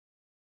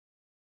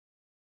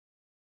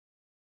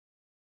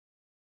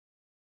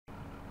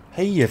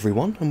Hey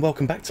everyone, and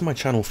welcome back to my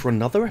channel for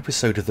another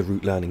episode of the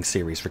route learning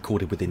series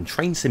recorded within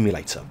Train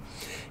Simulator.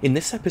 In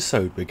this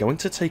episode we're going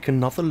to take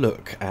another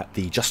look at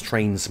the Just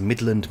Train's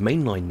Midland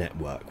Main Line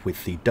network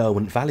with the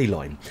Derwent Valley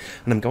Line,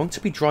 and I'm going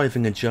to be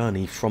driving a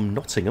journey from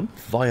Nottingham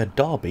via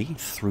Derby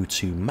through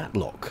to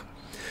Matlock.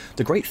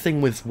 The great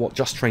thing with what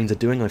Just Trains are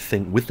doing, I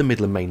think, with the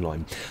Midland Main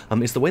Line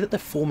is the way that they're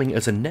forming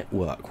as a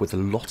network with a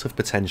lot of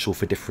potential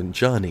for different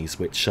journeys,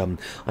 which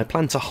I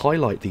plan to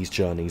highlight these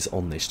journeys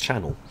on this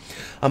channel.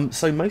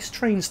 So most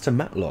trains to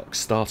Matlock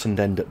start and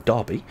end at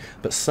Derby,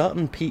 but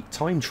certain peak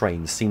time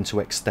trains seem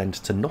to extend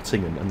to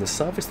Nottingham, and the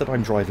service that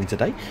I'm driving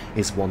today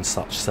is one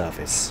such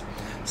service.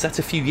 Set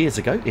a few years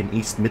ago in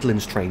East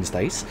Midlands Trains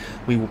days,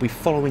 we will be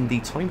following the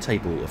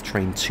timetable of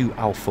train 2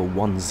 Alpha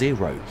 10,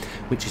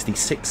 which is the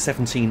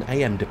 6:17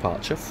 AM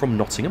departure from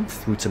Nottingham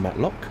through to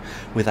Matlock,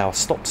 with our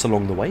stops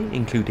along the way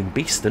including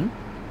Beeston,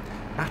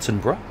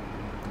 Attenborough,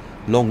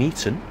 Long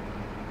Eaton,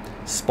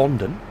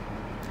 Spondon,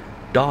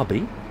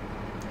 Derby,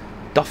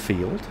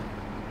 Duffield,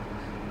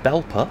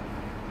 Belper,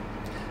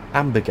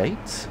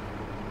 Ambergate,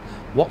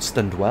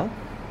 Whatstandwell,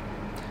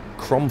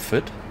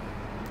 Cromford,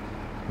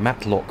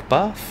 Matlock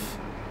Bath,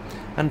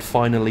 and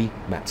finally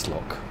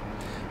Matlock,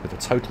 with a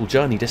total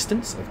journey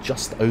distance of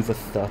just over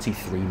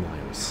 33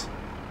 miles.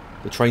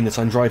 The train that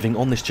I'm driving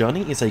on this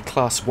journey is a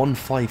Class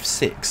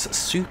 156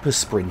 Super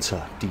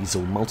Sprinter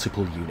diesel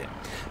multiple unit,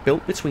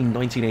 built between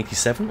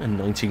 1987 and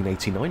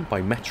 1989 by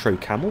Metro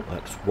Camel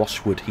at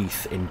Washwood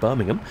Heath in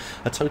Birmingham.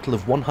 A total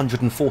of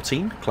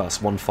 114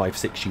 Class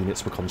 156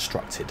 units were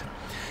constructed.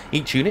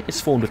 Each unit is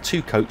formed of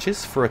two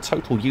coaches for a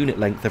total unit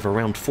length of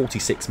around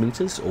 46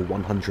 metres or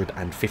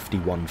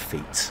 151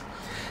 feet.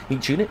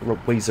 Each unit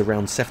weighs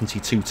around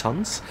 72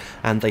 tonnes,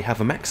 and they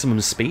have a maximum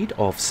speed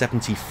of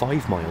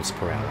 75 miles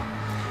per hour.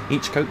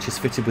 Each coach is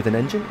fitted with an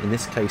engine, in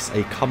this case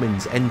a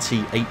Cummins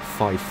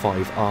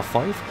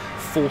NT855R5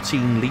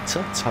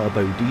 14-litre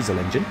turbo diesel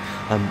engine,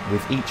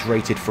 with each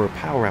rated for a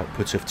power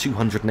output of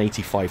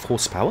 285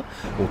 horsepower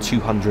or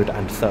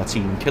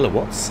 213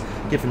 kilowatts,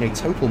 giving a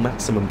total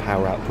maximum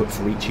power output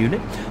for each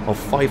unit of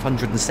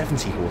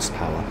 570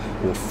 horsepower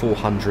or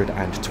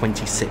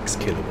 426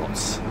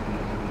 kilowatts.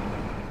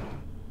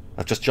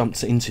 I've just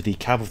jumped into the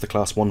cab of the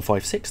Class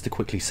 156 to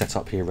quickly set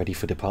up here ready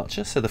for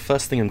departure, so the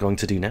first thing I'm going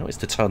to do now is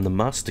to turn the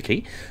master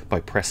key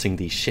by pressing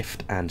the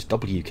Shift and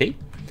W key.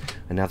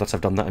 And now that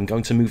I've done that, I'm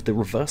going to move the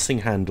reversing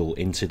handle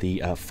into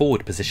the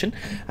forward position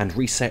and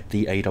reset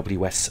the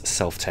AWS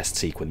self-test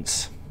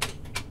sequence.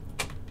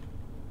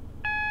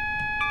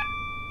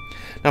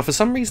 Now, for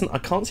some reason, I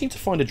can't seem to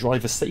find a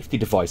driver safety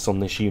device on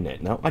this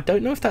unit. Now, I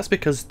don't know if that's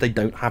because they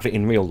don't have it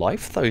in real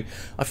life, though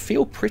I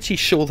feel pretty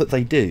sure that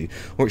they do,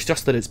 or it's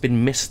just that it's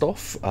been missed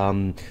off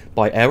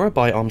by error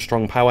by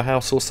Armstrong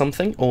Powerhouse or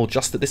something, or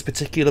just that this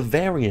particular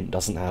variant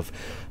doesn't have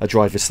a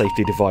driver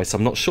safety device.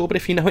 I'm not sure, but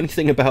if you know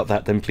anything about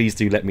that, then please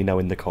do let me know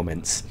in the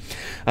comments.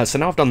 So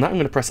now I've done that, I'm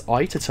going to press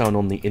I to turn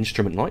on the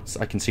instrument lights.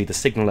 I can see the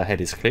signal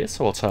ahead is clear,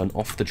 so I'll turn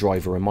off the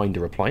driver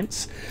reminder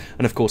appliance.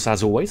 And of course,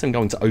 as always, I'm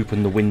going to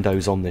open the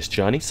windows on this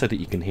journey so that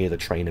you can hear the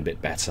train a bit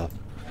better.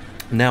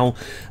 Now,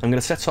 I'm going to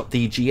set up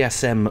the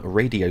GSM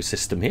radio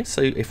system here,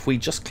 so if we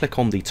just click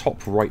on the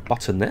top right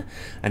button there,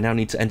 I now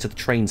need to enter the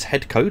train's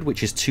head code,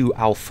 which is 2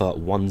 Alpha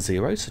 10,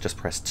 so just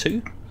press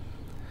 2,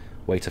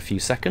 wait a few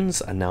seconds,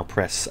 and now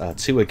press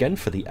 2 again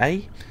for the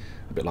A,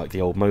 a bit like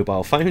the old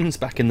mobile phones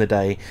back in the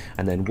day,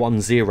 and then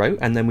 10,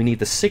 and then we need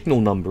the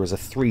signal number as a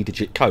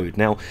 3-digit code.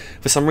 Now,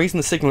 for some reason,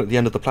 the signal at the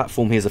end of the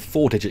platform here is a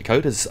 4-digit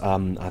code, as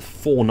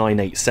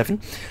 4987,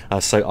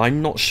 so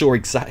I'm not sure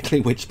exactly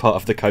which part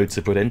of the code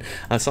to put in,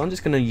 so I'm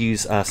just going to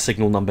use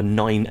signal number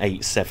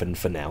 987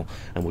 for now,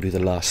 and we'll do the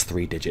last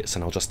 3 digits,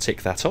 and I'll just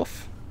tick that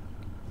off.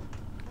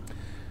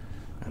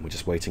 We're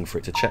just waiting for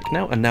it to check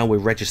now, and now we're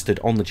registered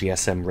on the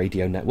GSM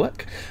radio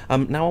network.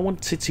 Now I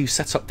wanted to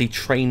set up the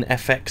train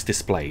FX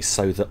display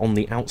so that on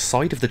the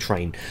outside of the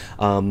train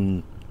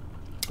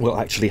we'll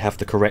actually have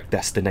the correct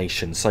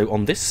destination. So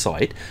on this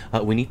side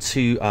we need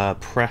to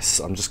press,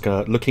 I'm just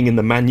looking in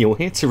the manual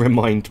here to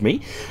remind me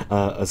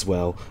as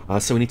well,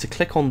 so we need to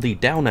click on the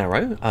down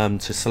arrow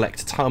to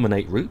select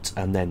terminate route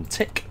and then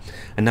tick,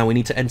 and now we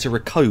need to enter a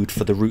code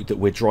for the route that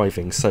we're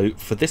driving. So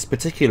for this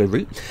particular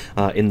route,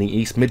 in the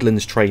East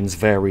Midlands Trains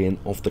variant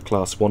of the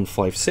Class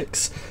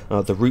 156,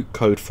 the route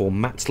code for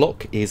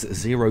Matlock is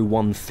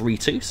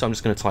 0132, so I'm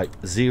just going to type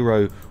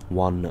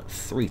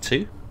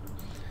 0132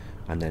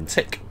 and then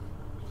tick.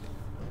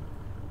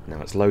 Now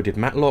it's loaded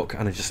Matlock,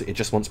 and it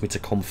just wants me to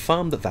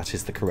confirm that that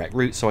is the correct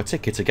route, so I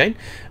tick it again,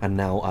 and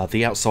now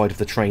the outside of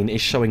the train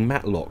is showing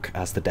Matlock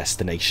as the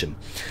destination.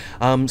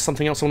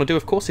 Something else I want to do,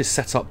 of course, is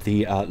set up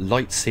the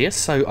lights here,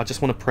 so I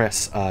just want to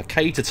press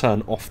K to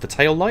turn off the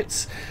tail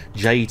lights,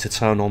 J to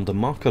turn on the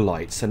marker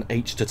lights, and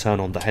H to turn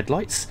on the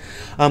headlights.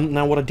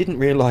 Now, what I didn't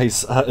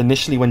realise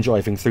initially when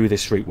driving through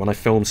this route, when I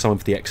filmed some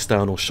of the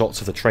external shots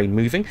of the train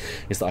moving,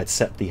 is that I'd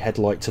set the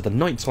headlight to the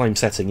nighttime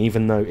setting,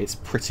 even though it's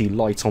pretty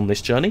light on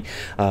this journey.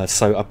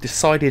 So I've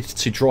decided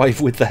to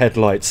drive with the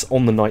headlights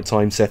on the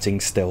nighttime setting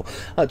still,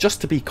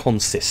 just to be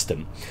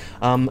consistent.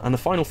 And the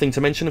final thing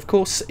to mention, of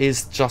course,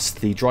 is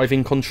just the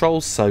driving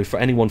controls. So for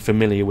anyone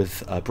familiar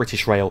with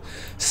British Rail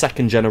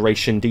second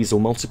generation diesel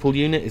multiple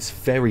unit, it's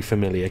very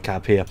familiar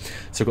cab here.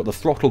 So we've got the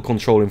throttle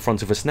control in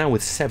front of us now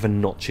with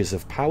 7 notches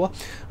of power.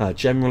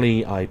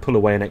 Generally I pull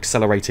away and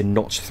accelerate in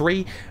notch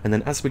 3, and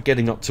then as we're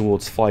getting up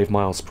towards 5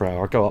 miles per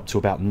hour I go up to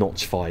about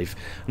notch 5,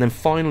 and then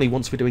finally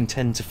once we're doing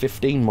 10 to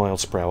 15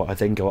 miles per hour I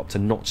then go up to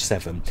notch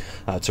 7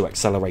 to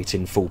accelerate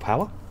in full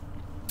power.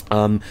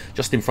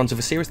 Just in front of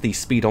us here is the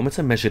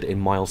speedometer measured in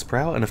miles per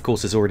hour, and of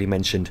course, as already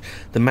mentioned,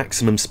 the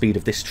maximum speed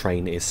of this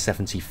train is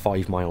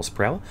 75 miles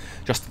per hour.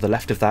 Just to the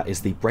left of that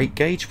is the brake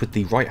gauge, with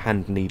the right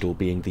hand needle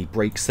being the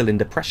brake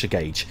cylinder pressure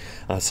gauge.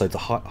 So the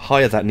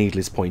higher that needle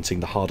is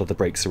pointing, the harder the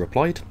brakes are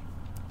applied.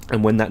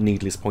 And when that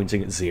needle is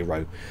pointing at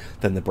 0,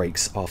 then the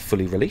brakes are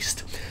fully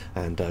released.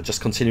 And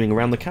just continuing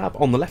around the cab,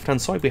 on the left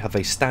hand side we have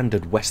a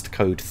standard West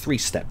Code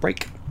 3-step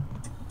brake.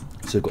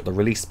 So we've got the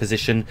release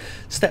position,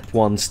 step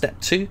 1, step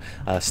 2,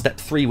 step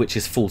 3 which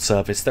is full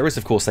service. There is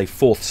of course a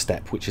 4th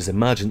step which is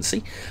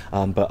emergency,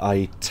 but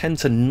I tend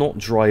to not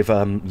drive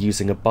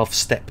using above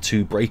step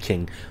 2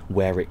 braking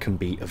where it can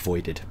be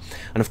avoided.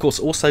 And of course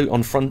also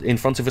in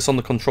front of us on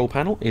the control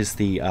panel is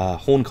the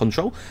horn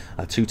control,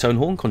 a 2-tone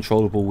horn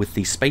controllable with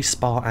the space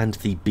bar and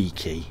the B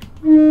key.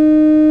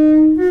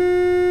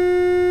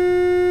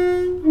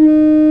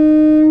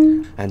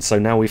 And so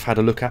now we've had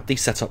a look at the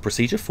setup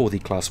procedure for the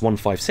Class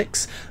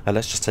 156,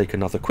 let's just take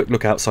another quick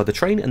look outside the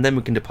train and then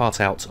we can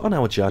depart out on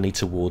our journey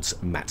towards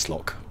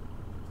Matlock.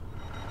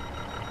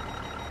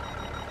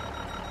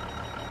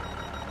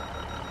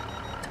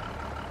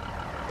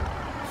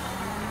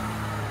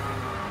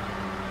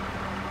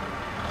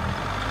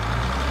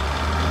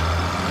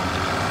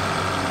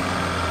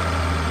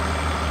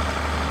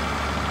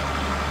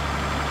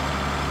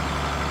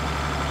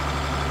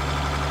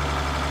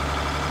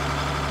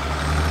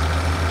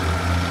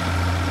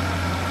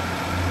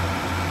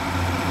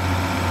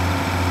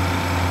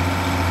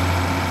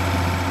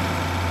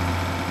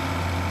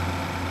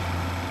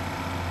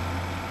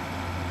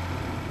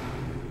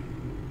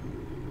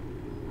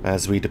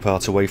 As we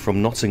depart away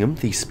from Nottingham,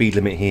 the speed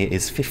limit here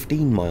is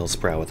 15 miles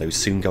per hour, though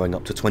soon going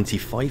up to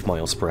 25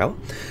 miles per hour.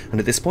 And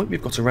at this point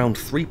we've got around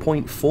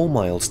 3.4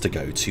 miles to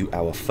go to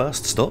our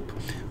first stop,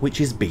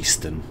 which is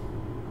Beeston.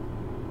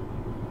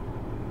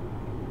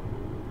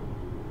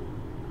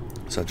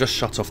 So I've just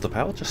shut off the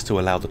power just to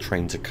allow the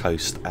train to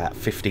coast at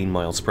 15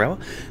 miles per hour,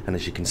 and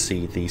as you can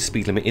see the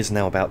speed limit is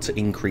now about to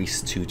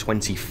increase to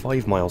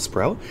 25 miles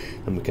per hour,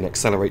 and we can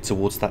accelerate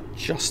towards that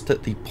just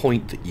at the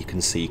point that you can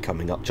see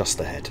coming up just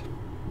ahead.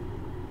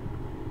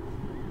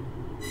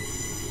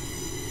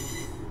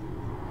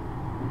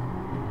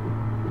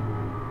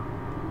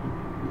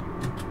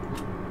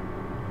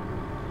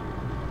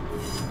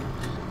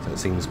 It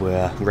seems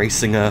we're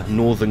racing a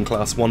Northern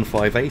Class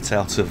 158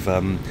 out of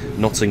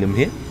Nottingham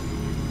here.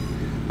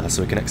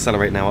 So we can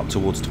accelerate now up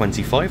towards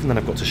 25, and then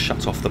I've got to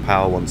shut off the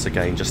power once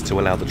again just to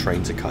allow the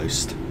train to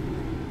coast.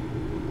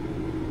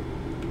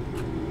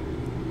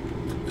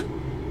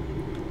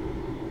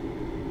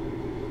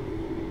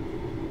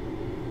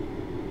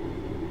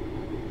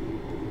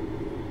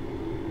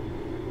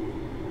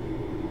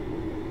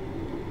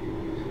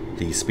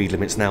 The speed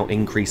limit's now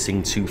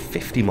increasing to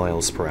 50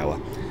 miles per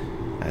hour.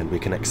 And we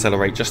can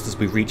accelerate just as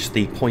we reach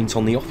the point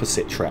on the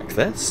opposite track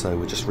there. So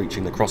we're just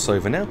reaching the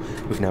crossover now.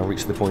 We've now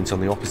reached the point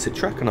on the opposite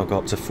track, and I'll go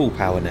up to full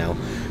power now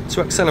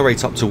to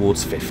accelerate up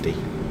towards 50.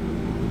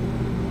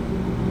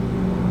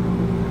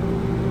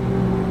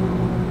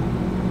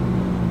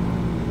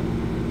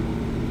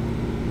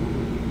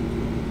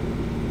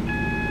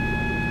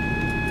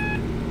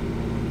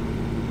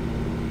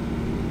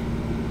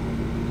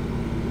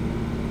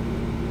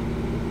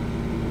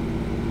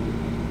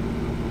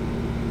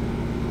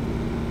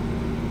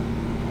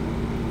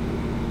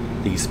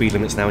 The speed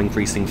limit's now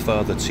increasing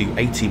further to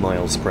 80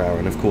 miles per hour,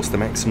 and of course the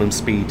maximum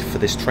speed for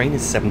this train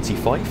is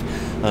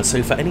 75.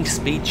 So for any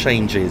speed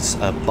changes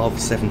above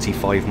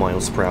 75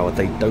 miles per hour,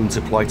 they don't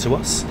apply to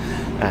us,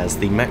 as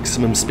the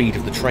maximum speed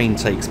of the train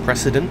takes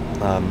precedent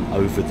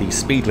over the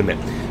speed limit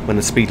when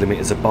the speed limit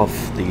is above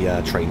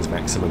the train's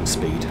maximum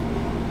speed.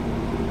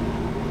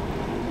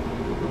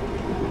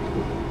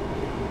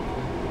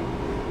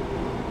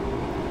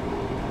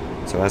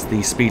 So as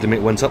the speed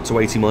limit went up to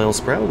 80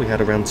 miles per hour, we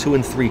had around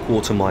 2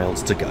 3/4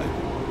 miles to go.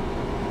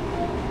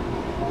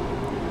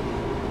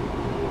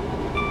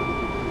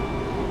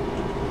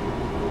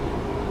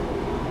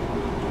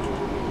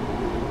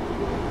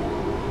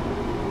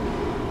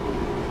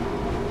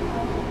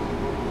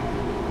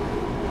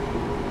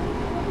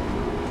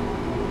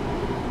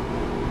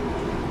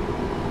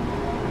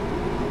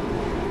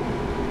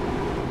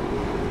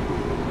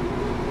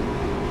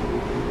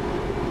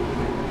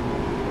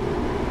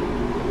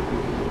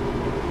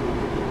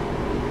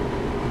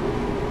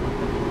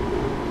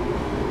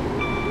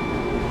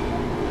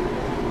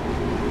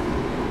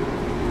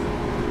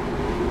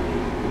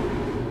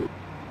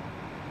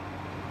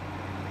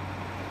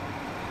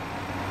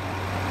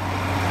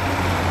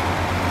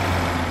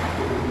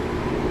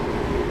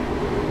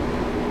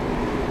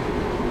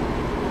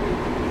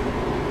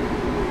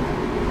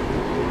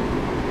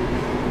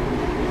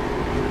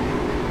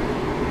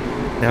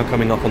 Now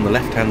coming up on the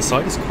left hand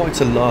side is quite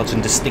a large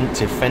and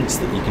distinctive fence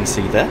that you can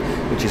see there,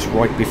 which is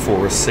right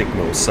before a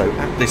signal. So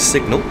at this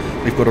signal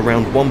we've got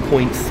around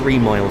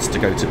 1.3 miles to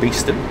go to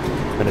Beeston,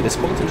 and at this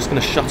point I'm just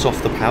going to shut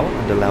off the power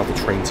and allow the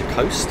train to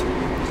coast.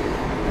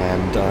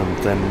 And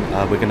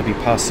then we're going to be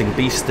passing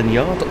Beeston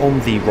Yard on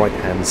the right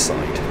hand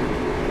side.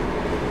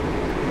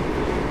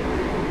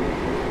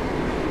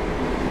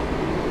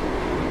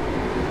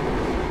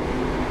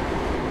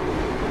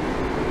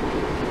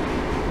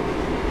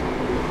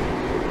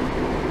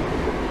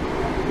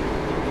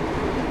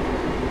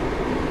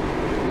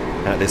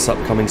 At this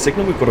upcoming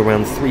signal we've got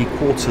around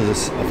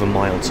 3/4 of a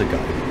mile to go,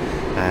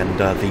 and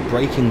the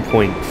braking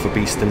point for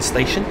Beeston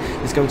station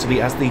is going to be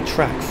as the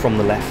track from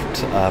the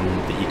left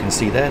that you can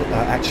see there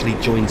actually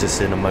joins us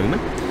in a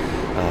moment.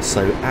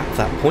 So at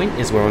that point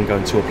is where I'm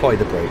going to apply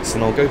the brakes,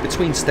 and I'll go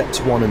between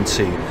steps 1 and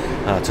 2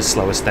 to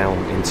slow us down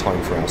in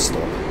time for our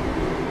stop.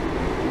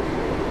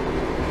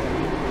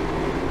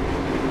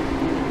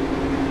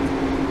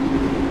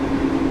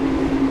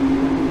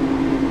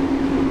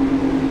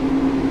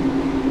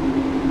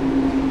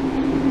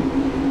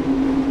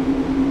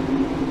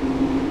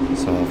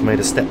 Made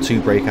a step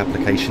 2 brake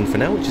application for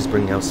now, which is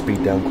bringing our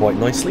speed down quite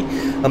nicely.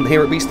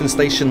 Here at Beeston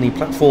Station the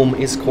platform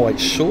is quite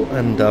short,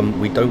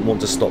 and we don't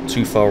want to stop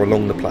too far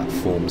along the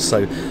platform,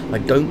 so I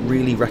don't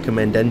really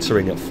recommend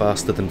entering at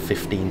faster than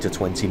 15 to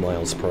 20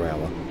 miles per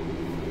hour.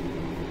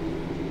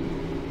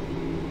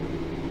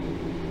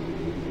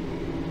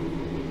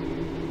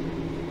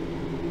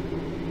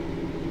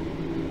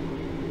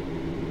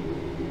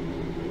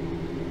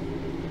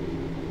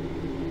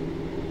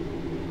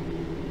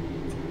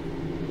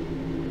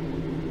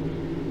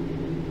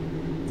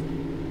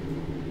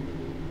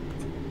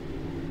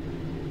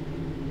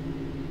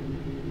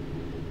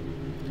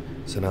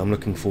 So now I'm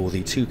looking for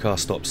the 2-car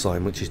stop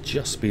sign, which is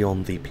just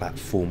beyond the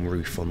platform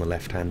roof on the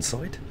left hand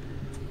side.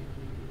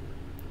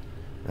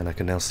 And I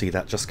can now see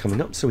that just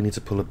coming up, so we need to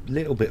pull a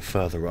little bit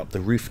further up.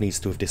 The roof needs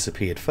to have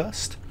disappeared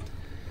first.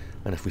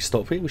 And if we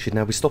stop here, we should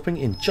now be stopping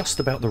in just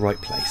about the right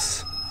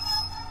place.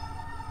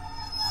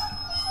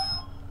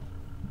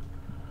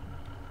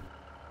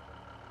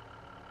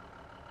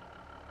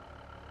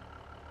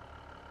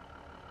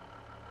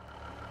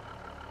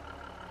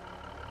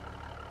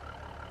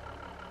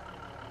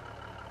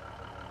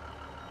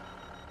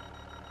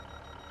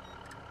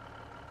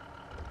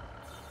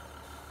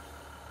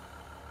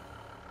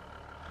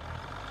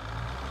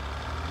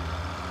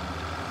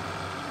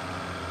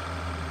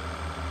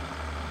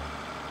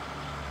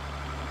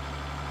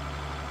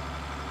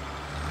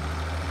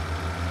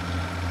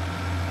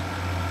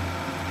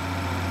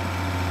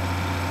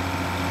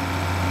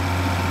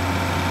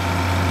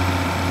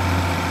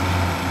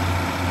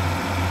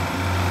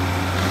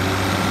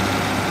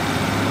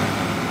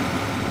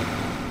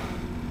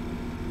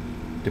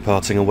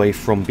 Departing away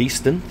from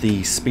Beeston,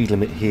 the speed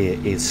limit here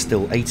is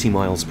still 80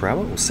 miles per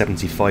hour, or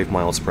 75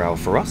 miles per hour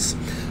for us,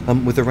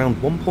 with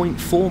around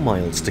 1.4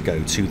 miles to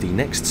go to the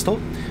next stop,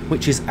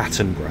 which is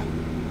Attenborough.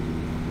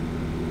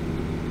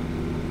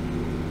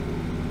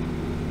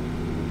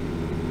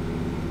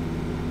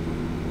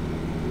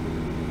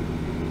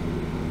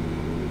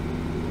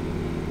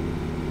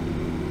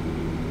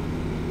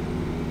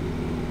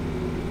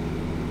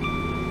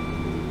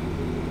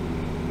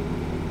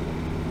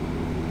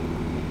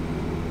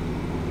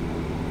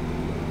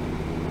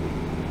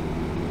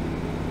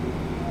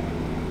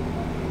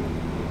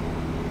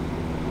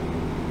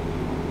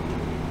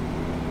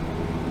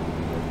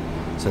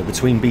 So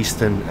between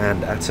Beeston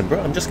and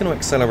Attenborough, I'm just going to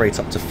accelerate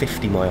up to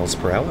 50 miles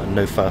per hour and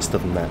no faster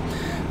than that.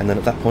 And then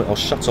at that point I'll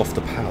shut off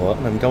the power,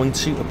 and I'm going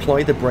to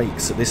apply the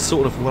brakes at this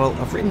sort of, well,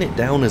 I've written it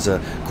down as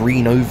a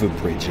green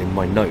overbridge in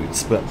my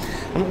notes, but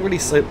I'm not really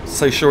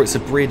so sure it's a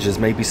bridge as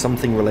maybe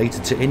something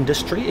related to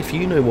industry. If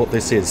you know what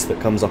this is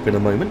that comes up in a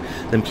moment,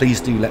 then please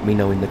do let me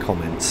know in the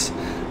comments.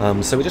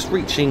 So we're just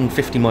reaching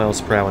 50 miles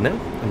per hour now.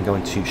 I'm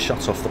going to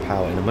shut off the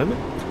power in a moment.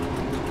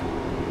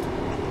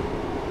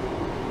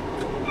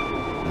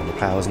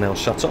 Power's now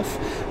shut off,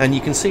 and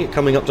you can see it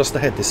coming up just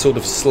ahead, this sort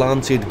of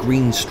slanted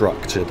green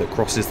structure that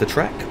crosses the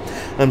track.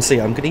 So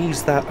yeah, I'm going to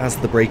use that as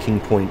the braking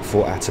point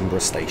for Attenborough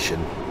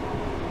station.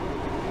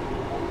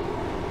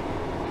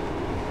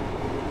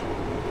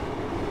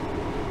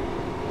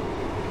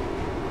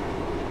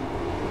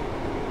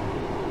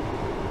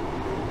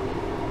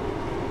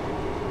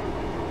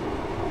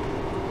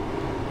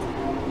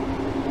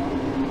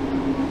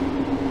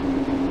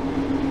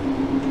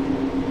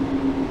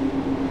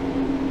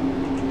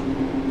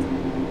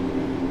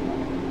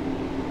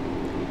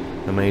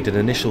 I made an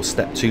initial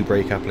step 2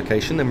 brake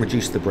application, then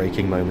reduced the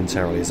braking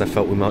momentarily as I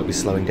felt we might be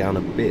slowing down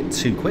a bit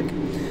too quick.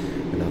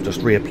 And I've just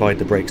reapplied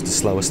the brakes to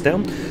slow us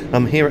down.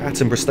 Here at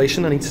Attenborough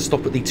station I need to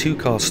stop at the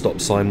 2-car stop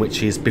sign,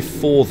 which is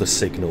before the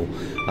signal,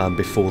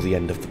 before the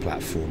end of the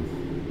platform.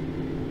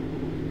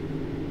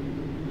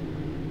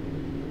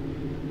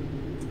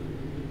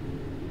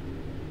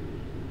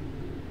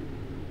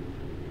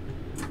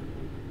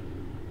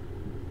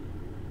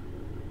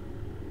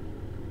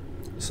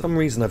 For some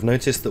reason I've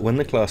noticed that when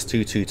the Class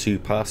 222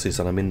 passes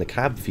and I'm in the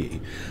cab view,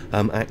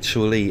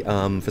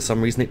 for some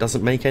reason it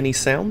doesn't make any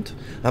sound.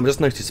 I've just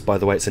noticed, by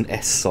the way, it's an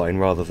S sign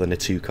rather than a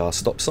 2-car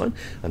stop sign.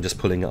 I'm just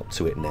pulling up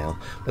to it now.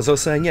 As I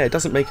was saying, yeah, it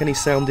doesn't make any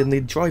sound in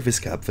the driver's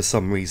cab for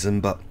some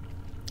reason, but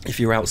if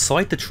you're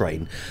outside the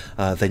train,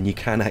 then you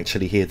can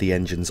actually hear the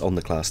engines on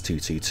the Class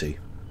 222.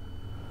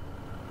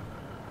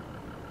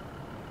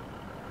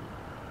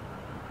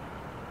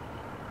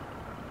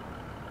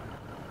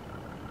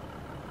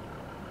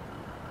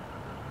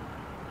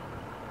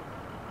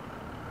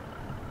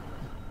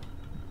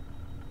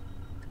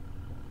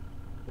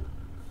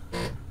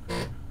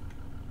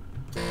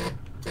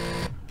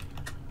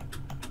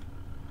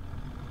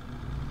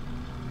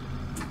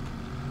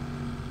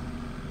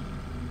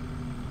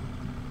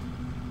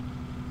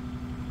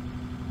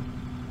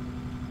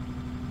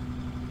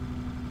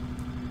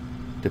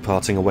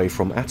 Departing away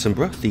from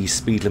Attenborough, the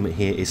speed limit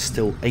here is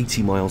still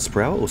 80 miles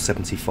per hour or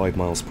 75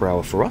 miles per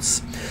hour for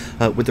us,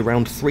 with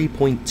around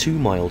 3.2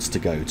 miles to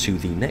go to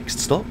the next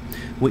stop,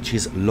 which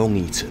is Long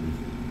Eaton.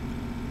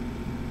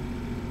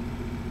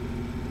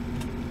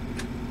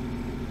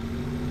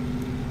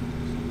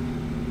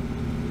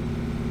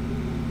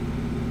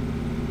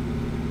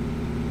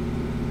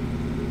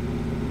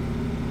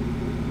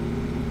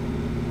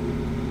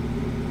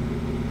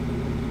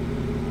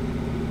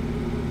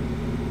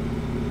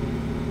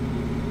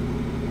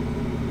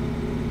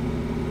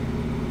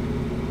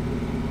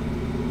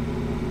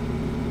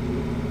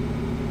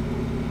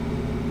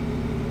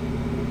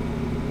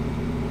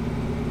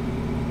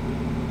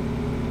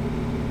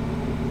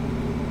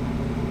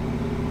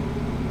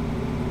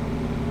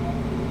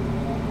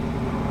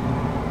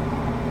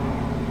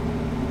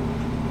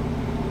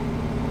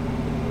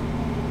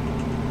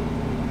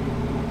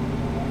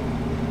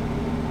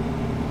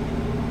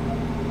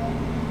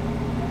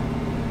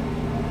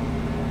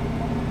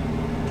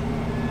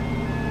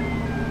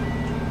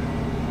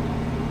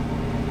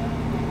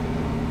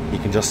 You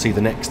can just see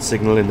the next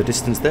signal in the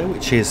distance there,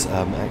 which is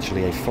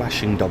actually a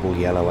flashing double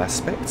yellow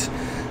aspect.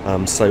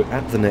 So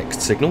at the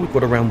next signal we've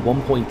got around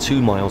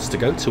 1.2 miles to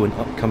go to an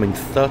upcoming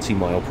 30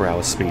 mile per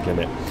hour speed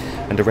limit,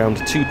 and around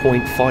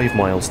 2.5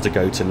 miles to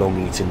go to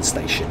Long Eaton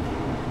station.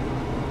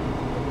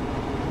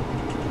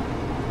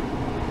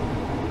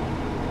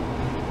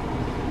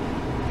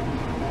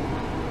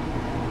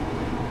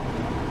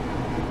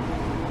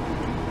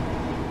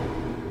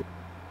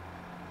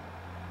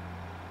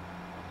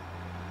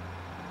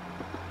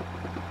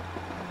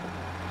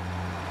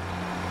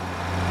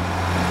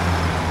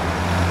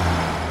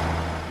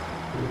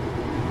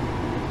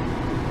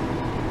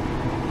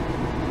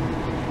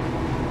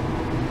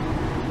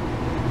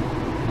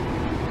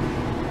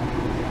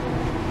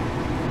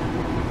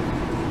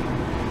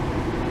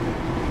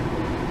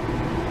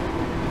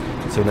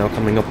 So now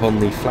coming up on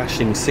the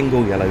flashing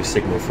single yellow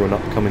signal for an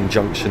upcoming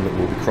junction that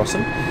we'll be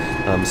crossing.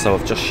 So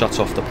I've just shut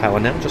off the power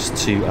now just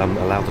to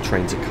allow the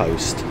train to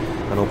coast.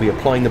 And I'll be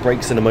applying the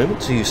brakes in a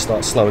moment to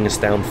start slowing us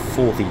down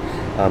for the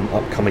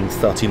upcoming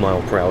 30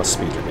 mile per hour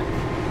speed limit.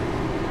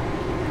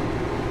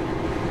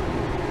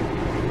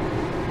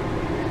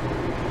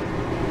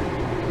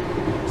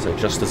 So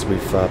just as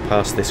we've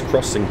passed this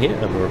crossing here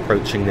and we're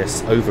approaching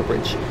this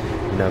overbridge,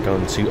 we're now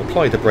going to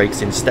apply the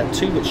brakes in step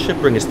 2, which should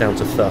bring us down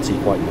to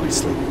 30 quite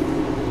nicely.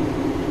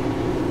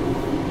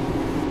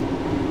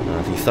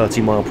 The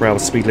 30 mile per hour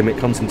speed limit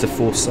comes into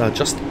force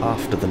just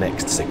after the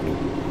next signal.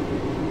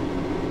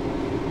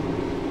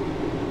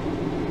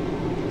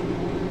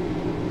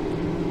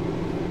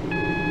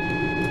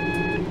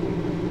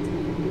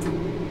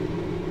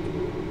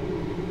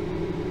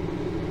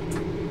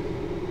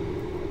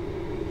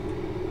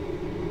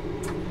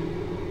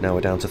 Now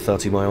we're down to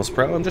 30 miles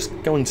per hour. I'm just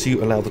going to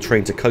allow the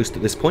train to coast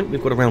at this point.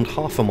 We've got around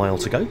half a mile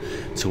to go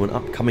to an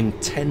upcoming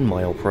 10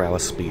 mile per hour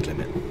speed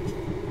limit.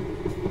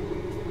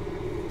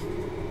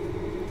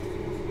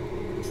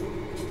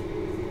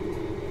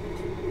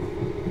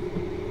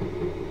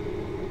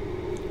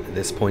 At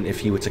this point,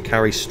 if you were to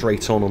carry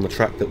straight on the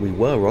track that we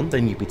were on,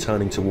 then you'd be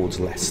turning towards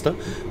Leicester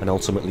and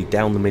ultimately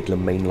down the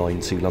Midland Main Line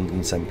to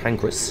London St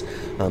Pancras.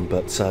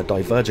 But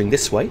diverging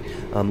this way,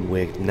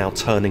 we're now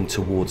turning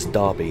towards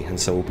Derby, and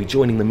so we'll be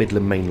joining the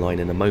Midland Main Line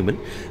in a moment,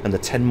 and the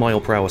 10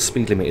 mile per hour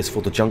speed limit is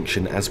for the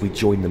junction as we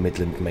join the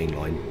Midland Main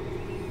Line.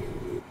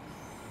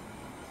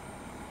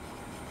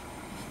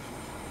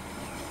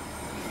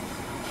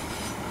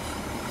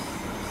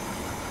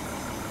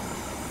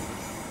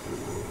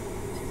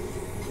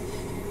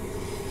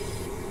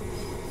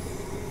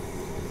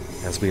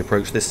 As we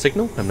approach this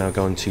signal, I'm now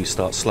going to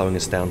start slowing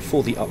us down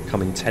for the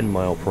upcoming 10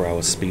 mile per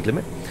hour speed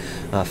limit.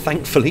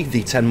 Thankfully,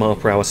 the 10 mile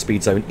per hour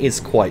speed zone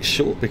is quite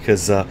short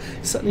because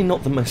it's certainly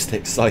not the most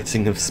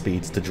exciting of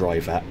speeds to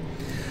drive at.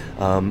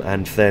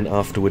 And then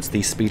afterwards,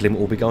 the speed limit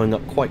will be going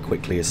up quite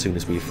quickly as soon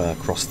as we've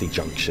crossed the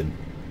junction.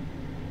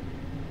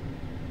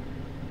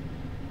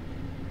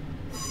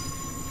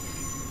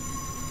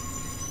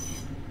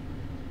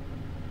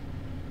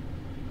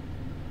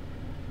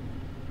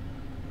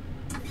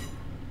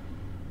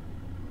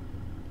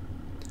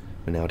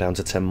 We're We're now down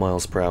to 10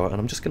 miles per hour, and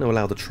I'm just going to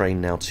allow the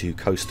train now to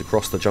coast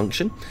across the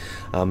junction.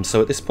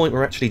 So at this point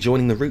we're actually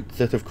joining the route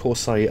that of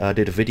course I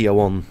did a video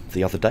on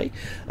the other day,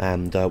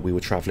 and we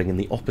were travelling in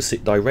the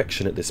opposite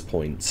direction at this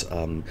point.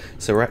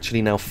 So we're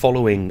actually now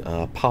following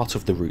part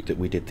of the route that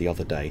we did the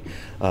other day,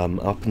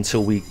 up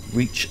until we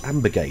reach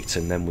Ambergate,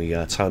 and then we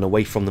turn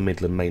away from the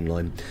Midland Main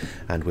Line,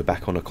 and we're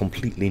back on a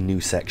completely new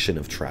section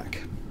of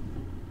track.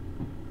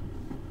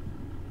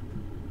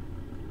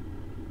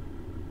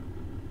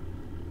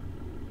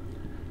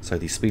 So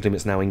the speed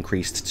limit's now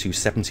increased to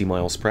 70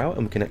 miles per hour,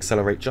 and we can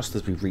accelerate just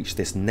as we reach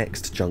this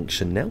next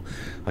junction now.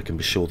 I can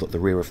be sure that the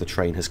rear of the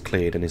train has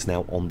cleared and is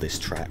now on this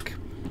track.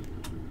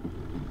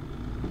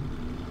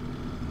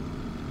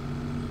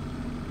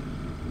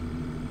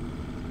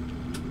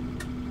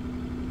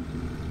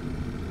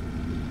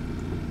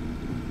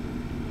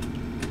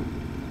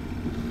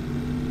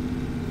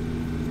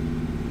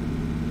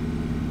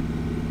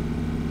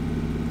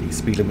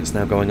 Speed limit's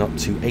now going up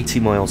to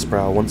 80 miles per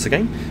hour once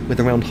again, with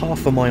around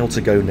half a mile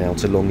to go now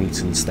to Long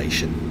Eaton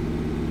station.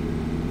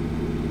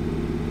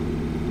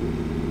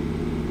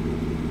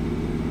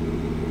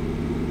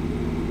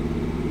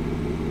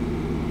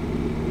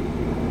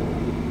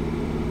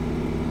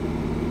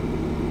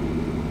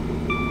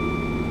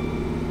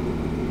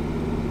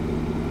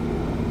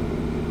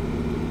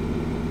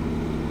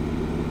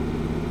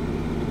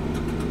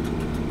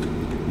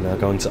 Now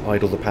going to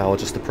idle the power,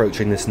 just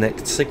approaching this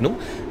next signal,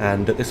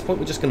 and at this point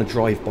we're just going to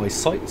drive by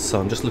sight, so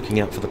I'm just looking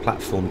out for the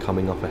platform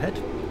coming up ahead,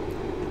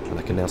 and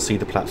I can now see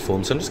the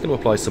platform, so I'm just going to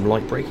apply some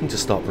light braking to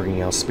start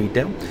bringing our speed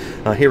down.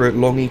 Here at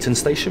Long Eaton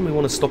station we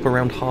want to stop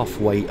around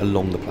halfway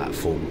along the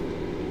platform.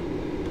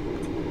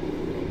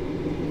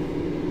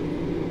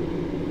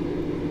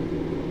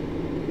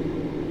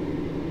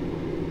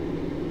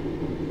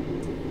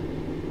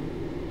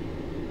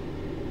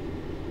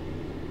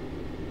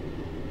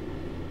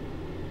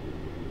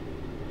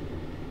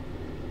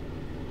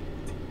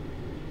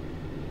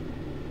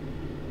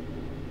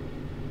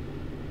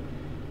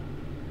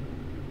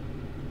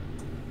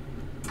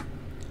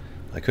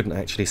 I couldn't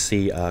actually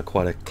see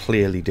quite a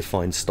clearly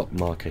defined stop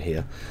marker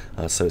here,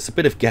 so it's a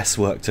bit of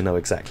guesswork to know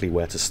exactly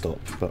where to stop,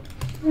 but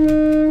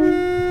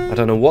I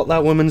don't know what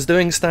that woman's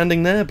doing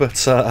standing there,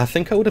 but I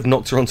think I would have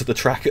knocked her onto the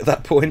track at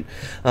that point.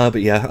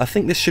 But yeah, I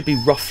think this should be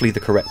roughly the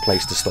correct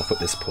place to stop at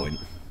this point.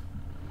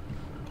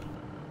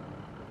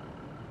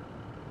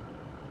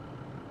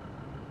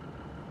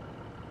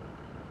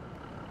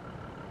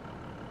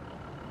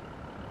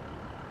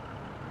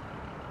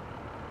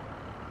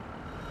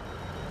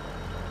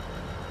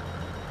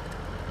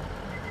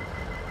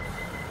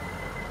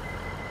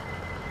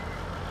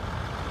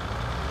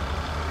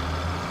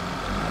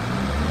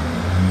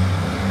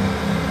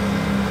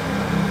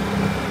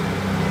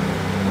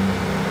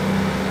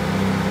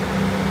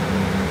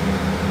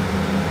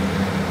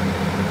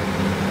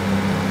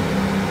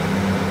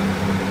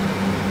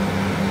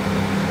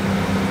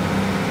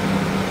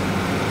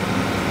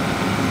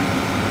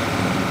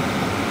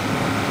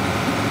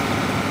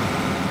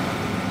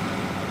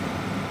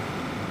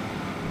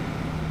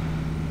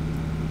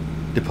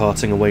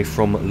 Departing away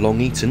from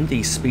Long Eaton,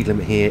 the speed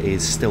limit here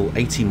is still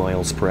 80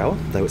 miles per hour,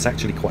 though it's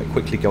actually quite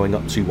quickly going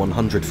up to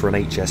 100 for an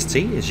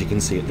HST, as you can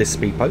see at this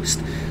speed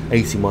post.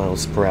 80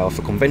 miles per hour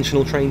for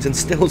conventional trains, and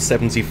still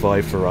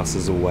 75 for us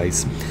as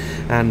always.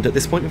 And at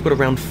this point we've got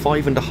around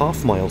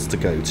 5.5 miles to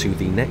go to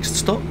the next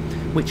stop,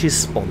 which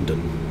is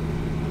Spondon.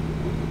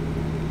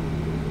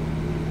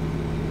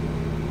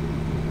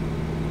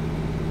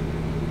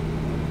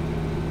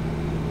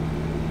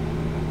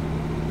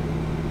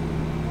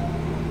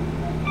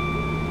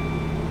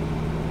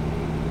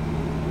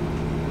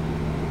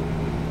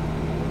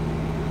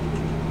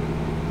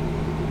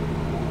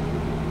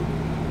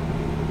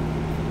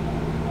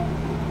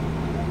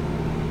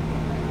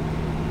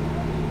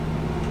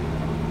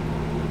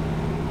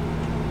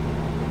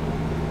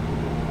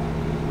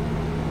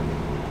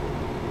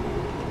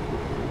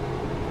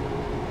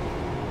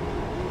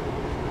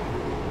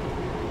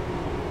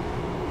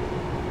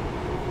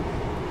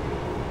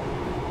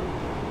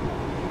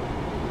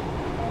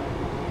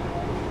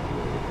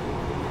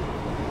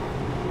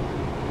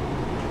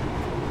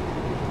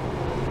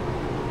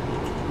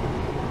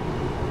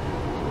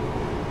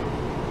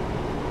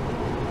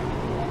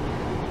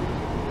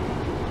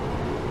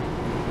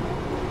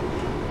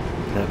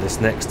 This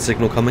next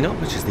signal coming up,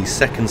 which is the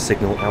second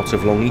signal out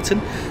of Long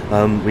Eaton,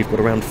 we've got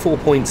around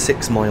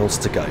 4.6 miles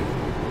to go.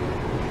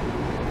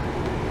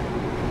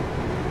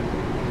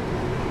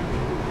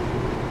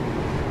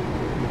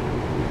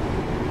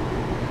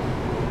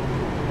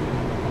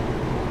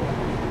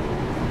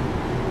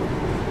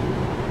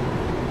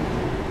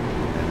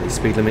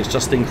 Speed limit's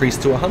just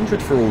increased to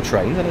 100 for all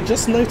trains, and I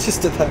just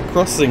noticed at that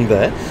crossing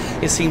there,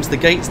 it seems the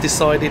gates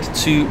decided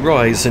to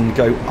rise and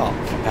go up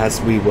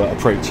as we were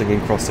approaching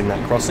and crossing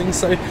that crossing,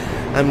 so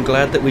I'm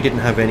glad that we didn't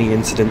have any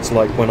incidents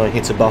like when I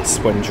hit a bus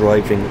when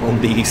driving on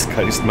the East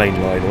Coast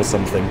Main Line or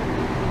something.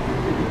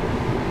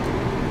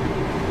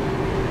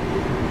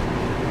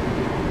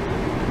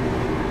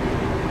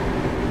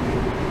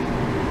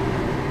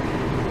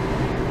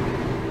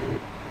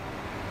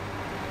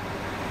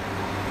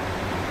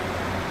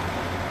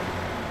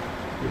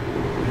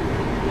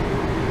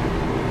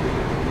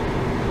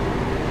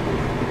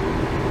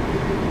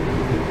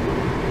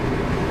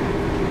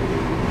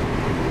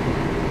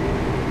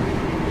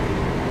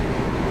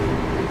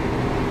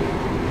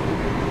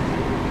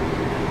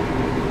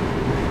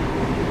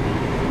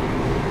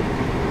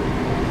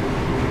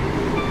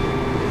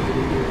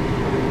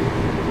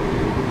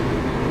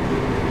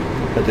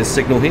 At this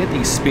signal here,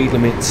 the speed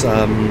limit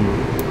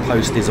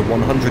post is a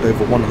 100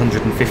 over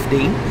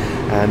 115,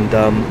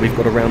 and we've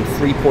got around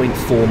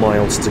 3.4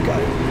 miles to go.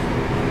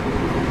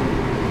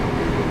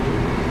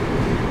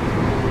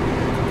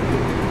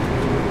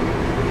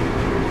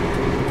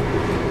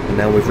 And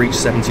now we've reached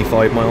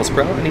 75 miles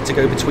per hour. I need to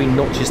go between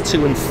notches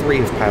 2 and 3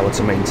 of power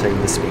to maintain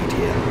the speed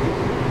here.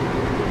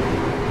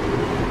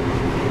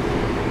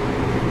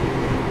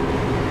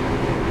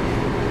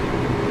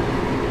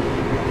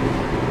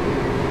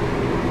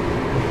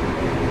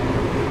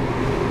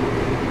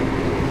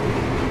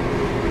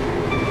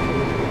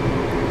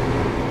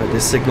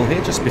 This signal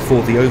here, just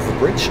before the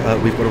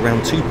overbridge, we've got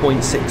around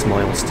 2.6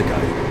 miles to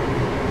go.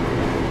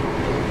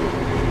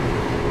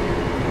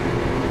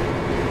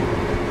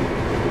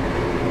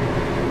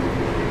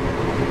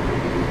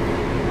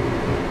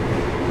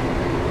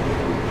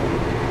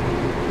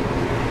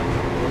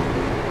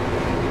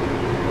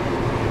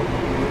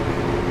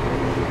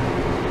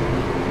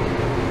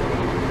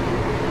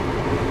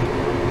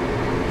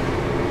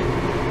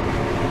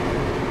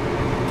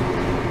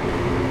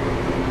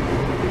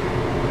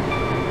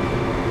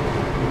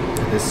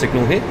 This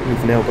signal here,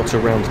 we've now got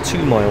around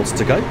 2 miles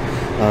to go,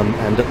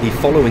 and at the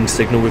following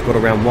signal we've got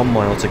around 1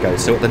 mile to go.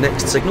 So at the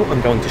next signal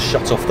I'm going to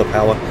shut off the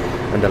power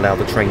and allow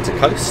the train to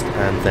coast,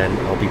 and then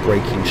I'll be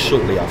braking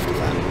shortly after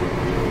that.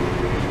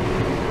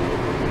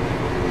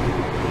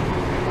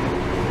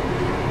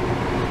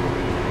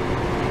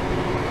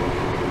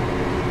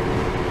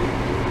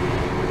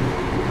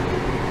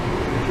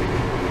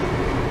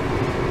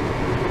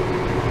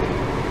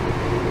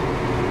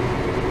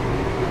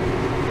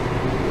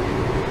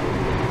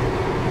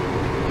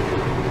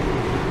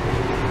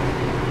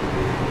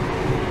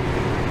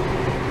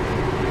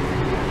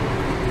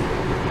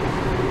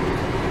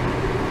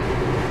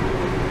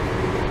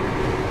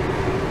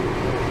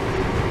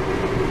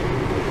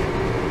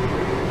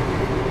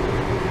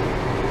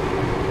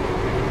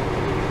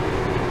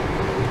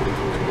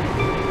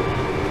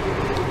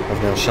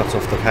 Now shut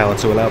off the power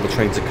to allow the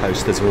train to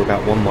coast as we're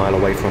about 1 mile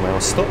away from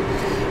our stop.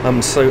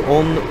 So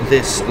on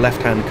this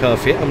left-hand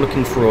curve here, I'm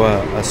looking for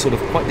a sort of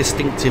quite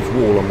distinctive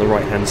wall on the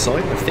right-hand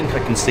side. I think I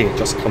can see it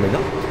just coming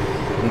up.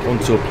 I'm going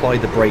to apply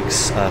the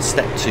brakes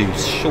step 2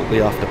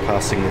 shortly after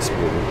passing this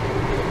wall.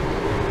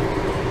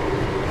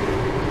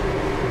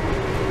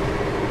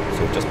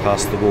 So we've just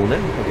passed the wall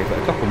now. I'll give it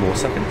a couple more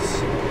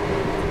seconds.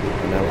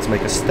 And now let's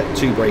make a step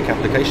 2 brake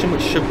application,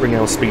 which should bring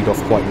our speed off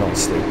quite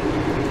nicely.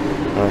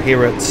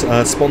 Here at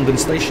Spondon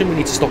station, we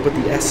need to stop at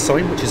the S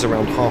sign, which is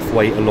around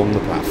halfway along the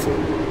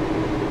platform.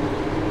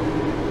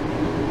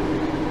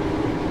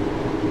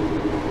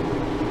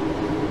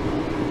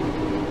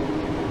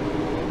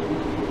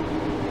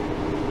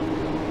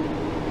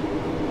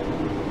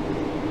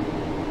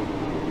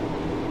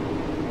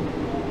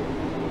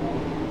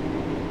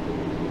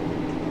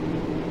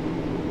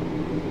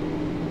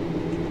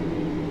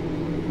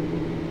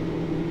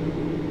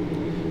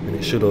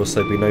 It should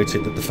also be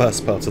noted that the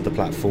first part of the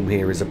platform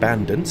here is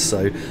abandoned,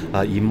 so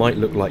you might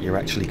look like you're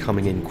actually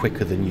coming in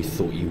quicker than you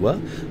thought you were,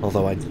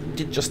 although I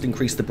did just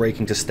increase the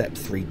braking to step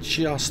 3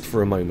 just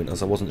for a moment,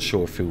 as I wasn't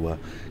sure if we were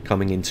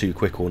coming in too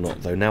quick or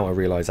not, though now I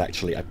realise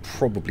actually I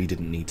probably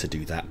didn't need to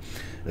do that,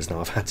 as now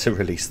I've had to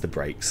release the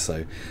brakes,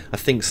 so I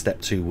think step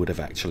 2 would have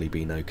actually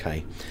been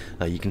okay.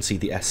 You can see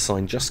the S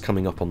sign just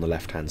coming up on the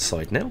left hand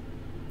side now.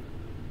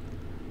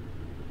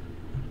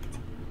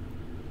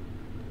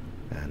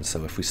 And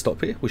so if we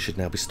stop here, we should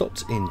now be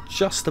stopped in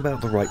just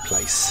about the right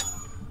place.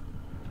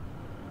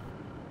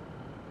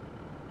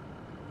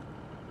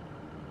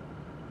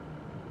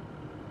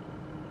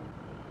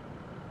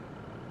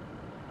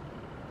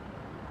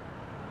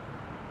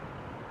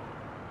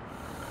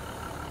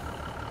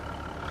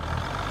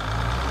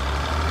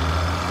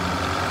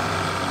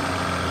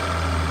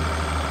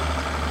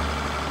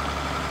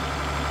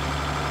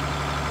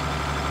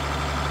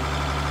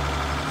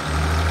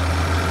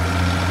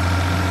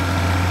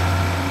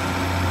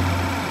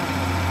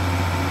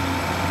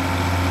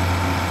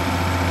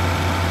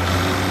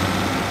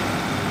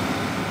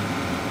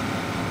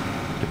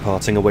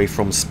 Departing away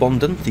from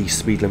Spondon, the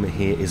speed limit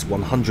here is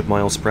 100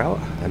 miles per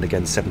hour, and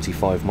again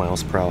 75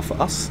 miles per hour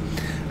for us,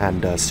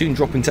 and soon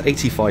dropping to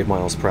 85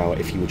 miles per hour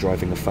if you were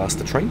driving a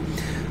faster train.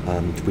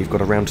 We've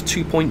got around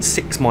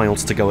 2.6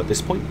 miles to go at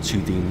this point to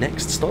the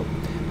next stop,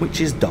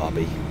 which is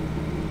Derby.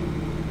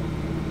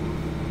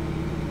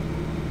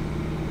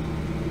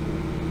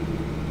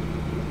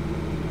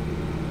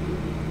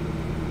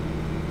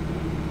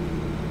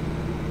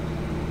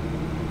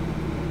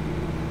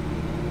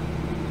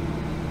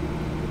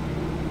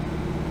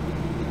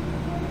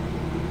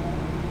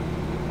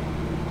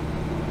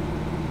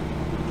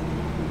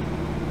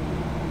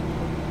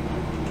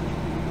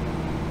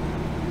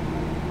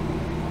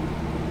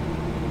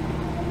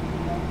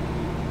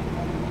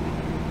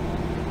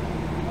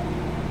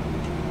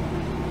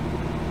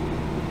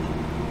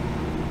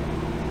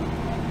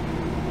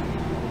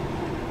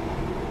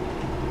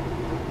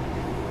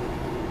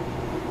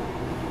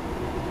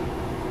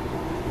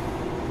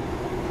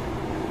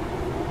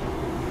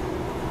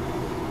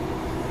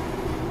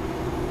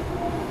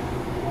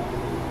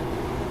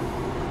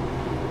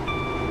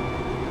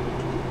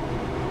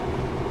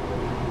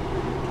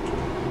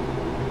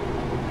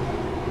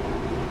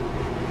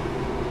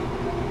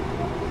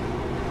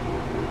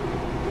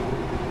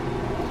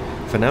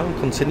 For now, I'm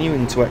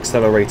continuing to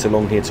accelerate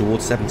along here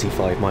towards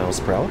 75 miles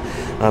per hour.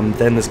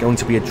 Then there's going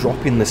to be a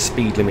drop in the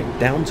speed limit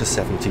down to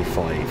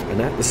 75,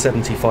 and at the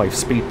 75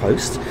 speed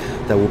post,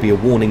 there will be a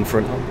warning for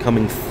an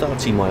upcoming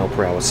 30 mile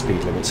per hour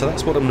speed limit. So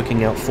that's what I'm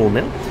looking out for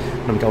now.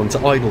 I'm going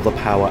to idle the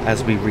power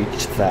as we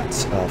reach that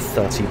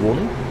 30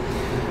 warning.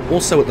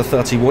 Also at the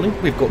 30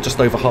 warning, we've got just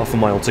over half a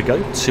mile to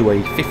go to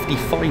a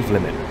 55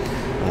 limit.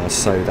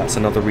 So that's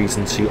another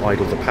reason to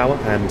idle the power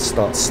and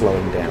start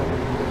slowing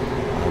down.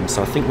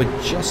 So I think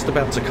we're just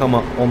about to come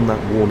up on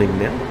that warning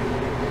now.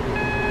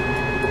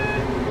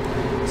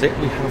 So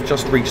yeah, we have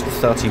just reached the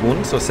 30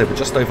 warning, so I said we're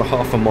just over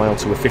half a mile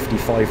to a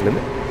 55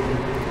 limit.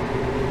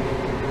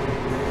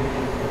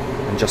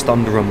 And just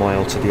under a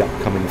mile to the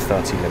upcoming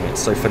 30 limit.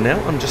 So for now,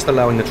 I'm just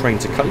allowing the train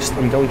to coast.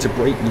 I'm going to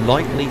brake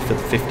lightly for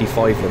the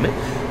 55 limit,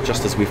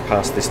 just as we've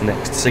passed this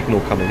next signal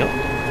coming up.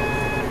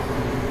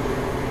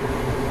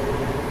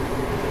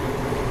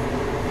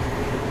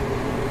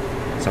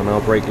 So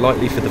now brake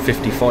lightly for the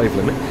 55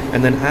 limit,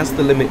 and then as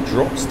the limit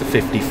drops to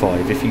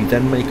 55, if you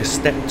then make a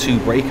step 2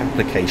 brake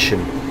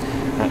application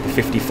at the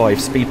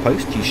 55 speed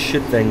post, you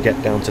should then get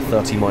down to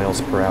 30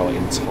 miles per hour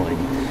in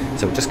time.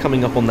 So we're just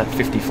coming up on that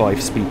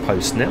 55 speed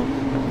post now,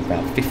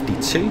 about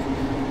 52,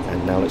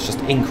 and now let's just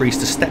increase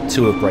to step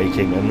 2 of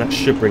braking, and that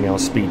should bring our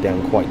speed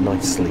down quite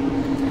nicely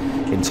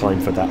in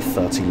time for that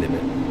 30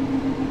 limit.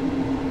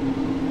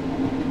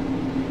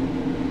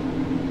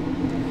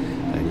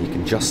 And you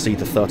can just see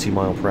the 30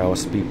 mile per hour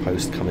speed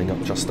post coming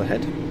up just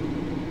ahead.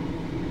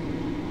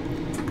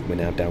 We're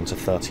now down to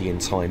 30 in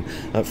time.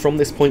 From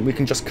this point we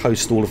can just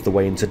coast all of the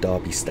way into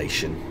Derby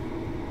Station.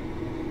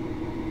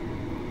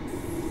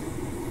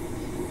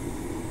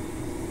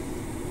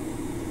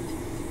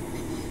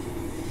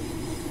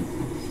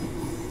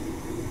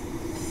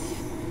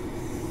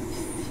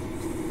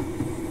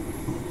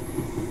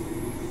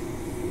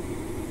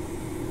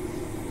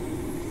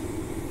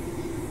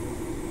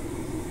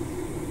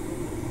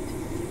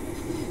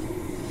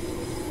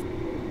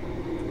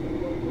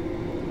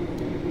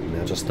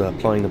 Just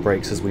applying the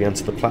brakes as we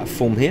enter the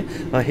platform here.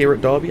 Here at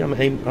Derby,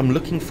 I'm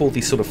looking for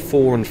the sort of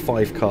 4 and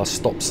 5 car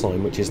stop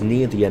sign, which is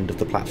near the end of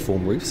the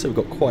platform roof, so we've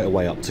got quite a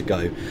way up to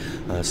go.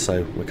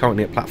 So we're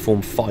currently at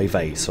platform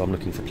 5A, so I'm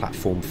looking for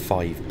platform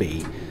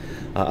 5B.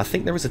 I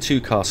think there is a 2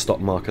 car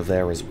stop marker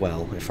there as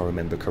well, if I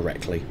remember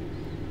correctly.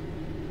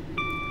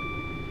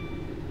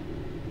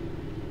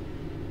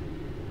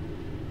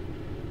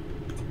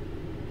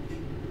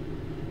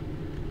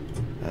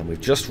 And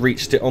we've just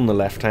reached it on the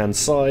left hand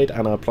side,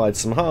 and I applied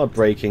some hard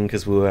braking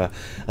because we were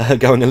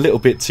going a little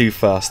bit too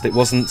fast. It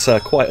wasn't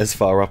quite as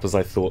far up as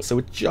I thought, so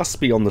we're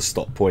just beyond the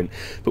stop point,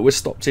 but we're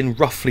stopped in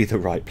roughly the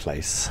right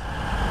place.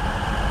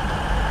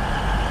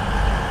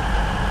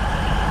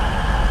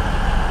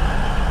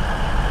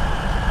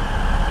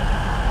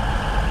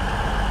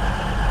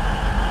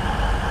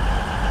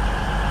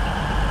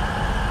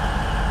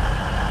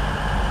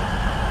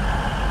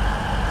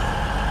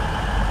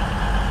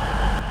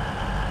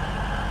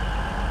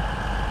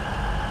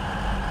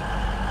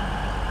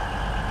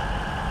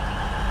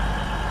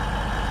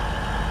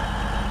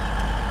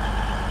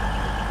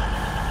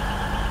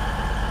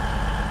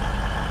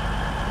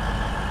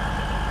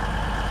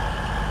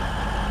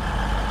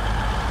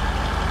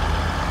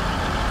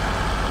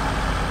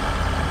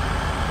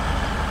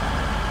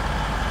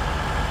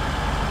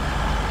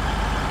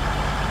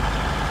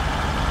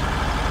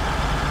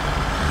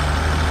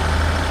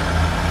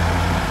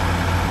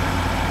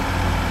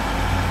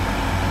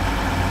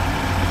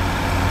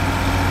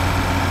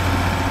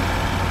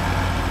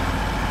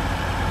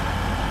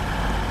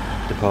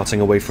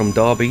 Departing away from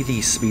Derby,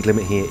 the speed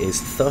limit here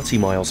is 30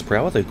 miles per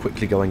hour, though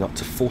quickly going up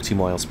to 40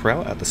 miles per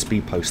hour at the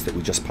speed post that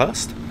we just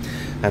passed.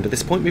 And at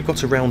this point we've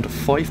got around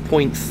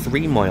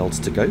 5.3 miles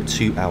to go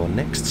to our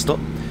next stop,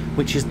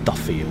 which is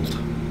Duffield.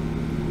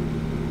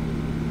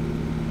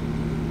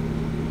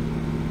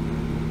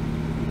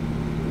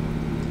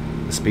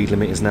 The speed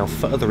limit is now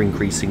further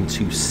increasing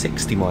to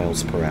 60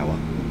 miles per hour.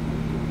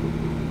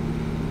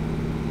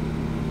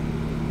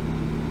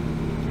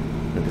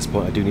 At this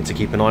point I do need to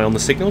keep an eye on the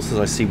signals, as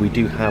I see we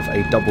do have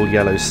a double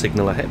yellow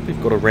signal ahead.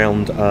 We've got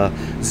around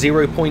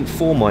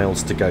 0.4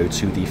 miles to go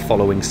to the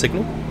following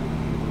signal.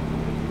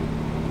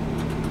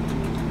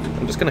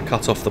 I'm just going to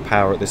cut off the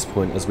power at this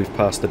point as we've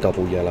passed the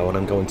double yellow, and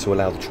I'm going to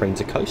allow the train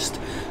to coast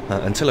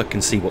until I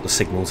can see what the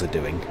signals are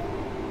doing.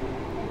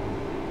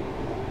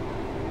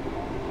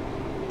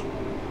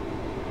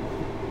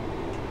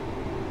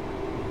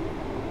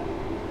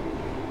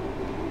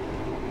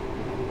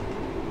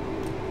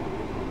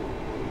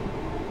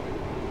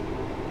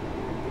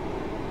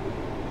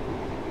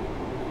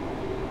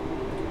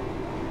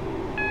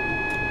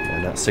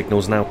 That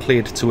signal's now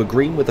cleared to a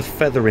green with a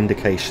feather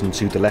indication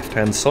to the left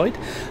hand side,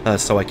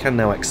 so I can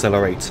now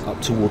accelerate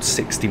up towards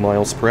 60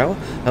 miles per hour.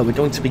 We're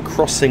going to be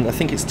crossing, I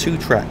think it's 2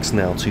 tracks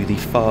now, to the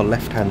far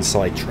left hand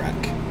side track.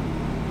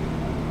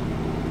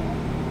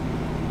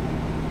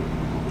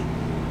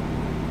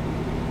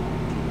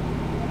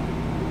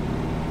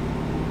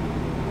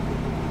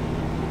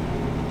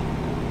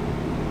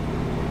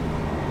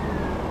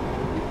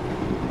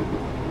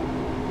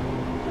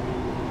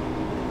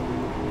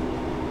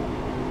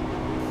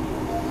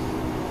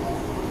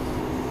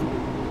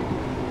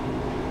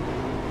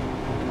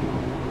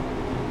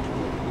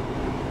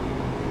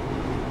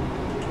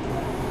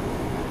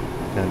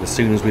 And as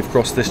soon as we've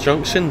crossed this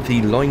junction,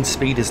 the line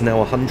speed is now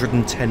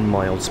 110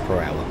 miles per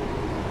hour.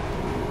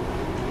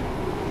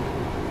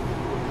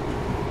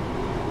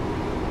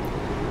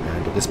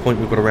 And at this point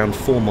we've got around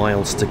 4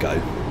 miles to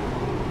go.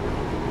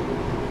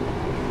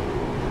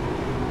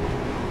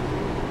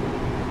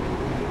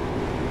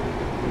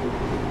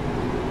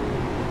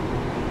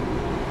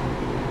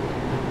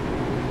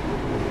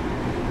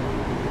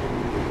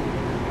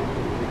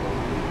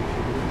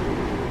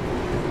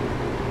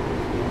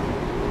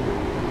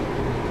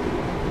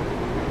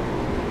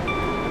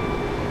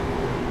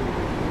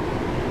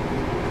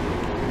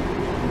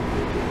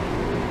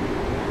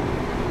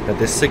 At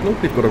this signal,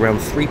 we've got around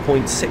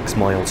 3.6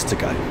 miles to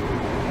go. And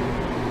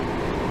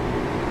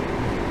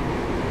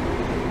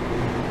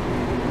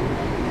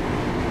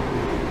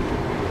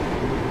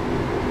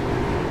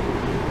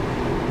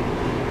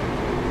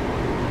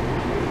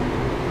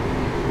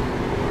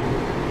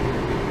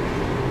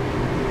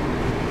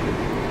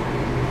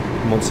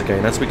once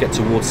again, as we get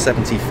towards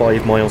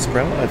 75 miles per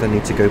hour, I then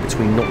need to go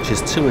between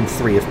notches 2 and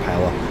 3 of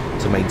power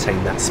to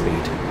maintain that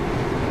speed.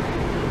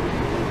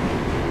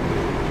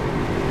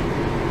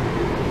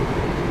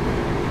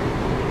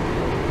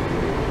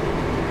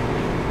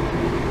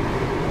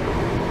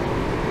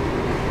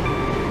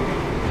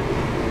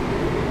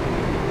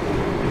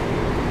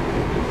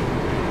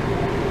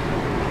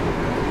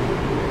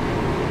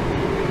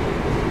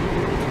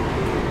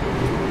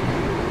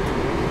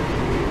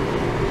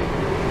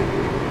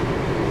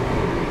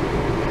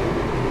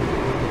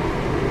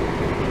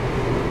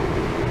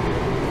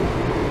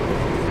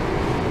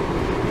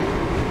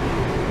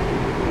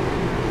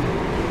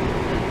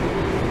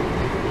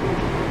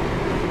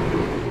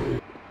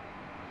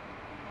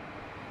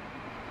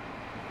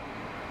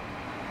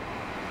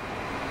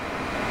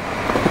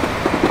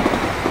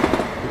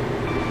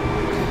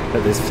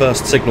 At this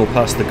first signal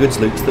past the goods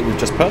loops that we've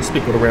just passed,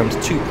 we've got around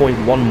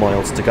 2.1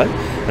 miles to go,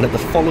 and at the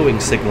following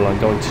signal I'm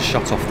going to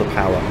shut off the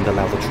power and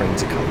allow the train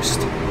to coast.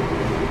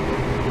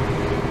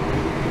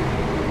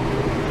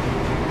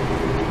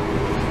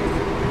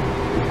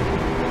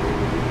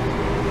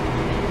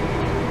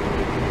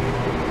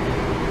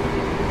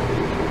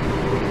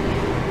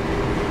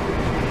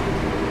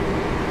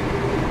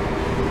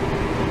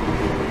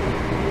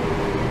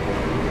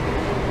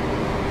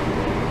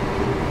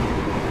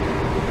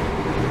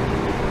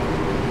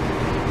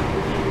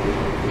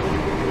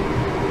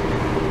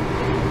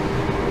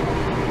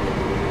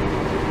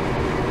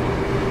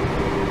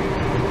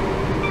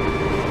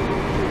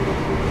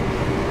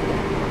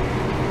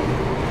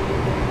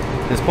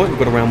 At this point we've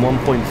got around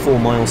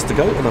 1.4 miles to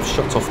go, and I've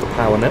shut off the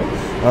power now.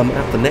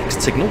 At the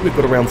next signal we've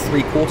got around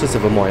 3/4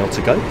 of a mile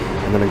to go,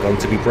 and then I'm going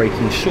to be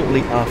braking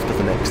shortly after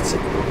the next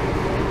signal.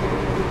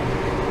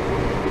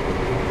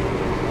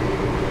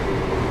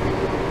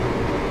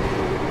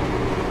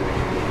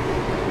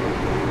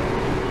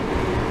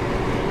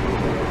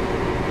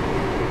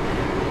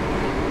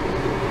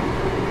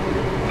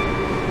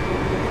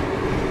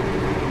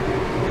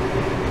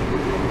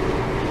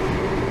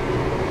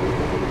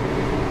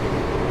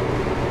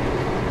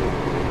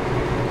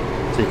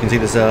 You can see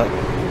there's a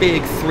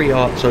big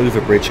 3-arch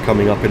overbridge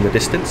coming up in the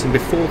distance, and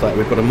before that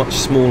we've got a much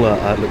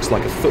smaller, looks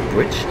like a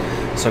footbridge.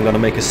 So I'm going to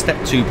make a step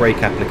 2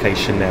 brake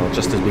application now,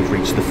 just as we've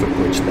reached the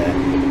footbridge there.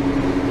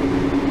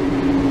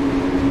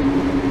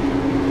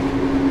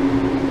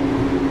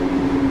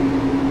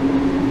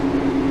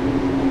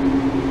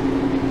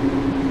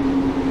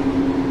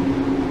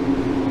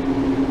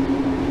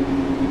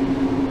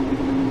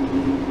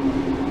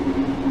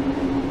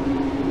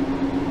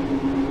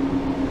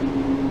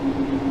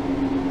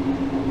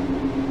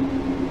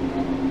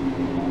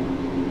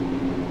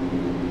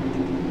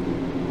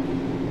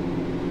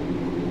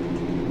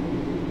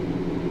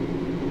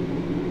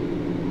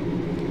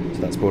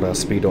 That's brought our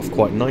speed off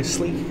quite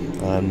nicely,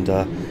 and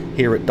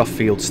here at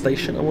Duffield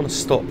station I want to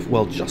stop,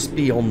 well, just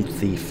beyond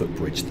the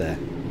footbridge there.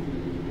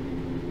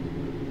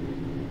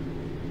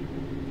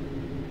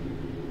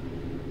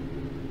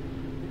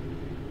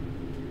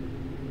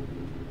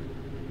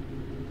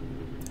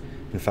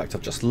 In fact,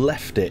 I've just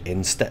left it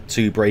in step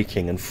 2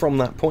 braking, and from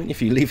that point,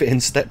 if you leave it in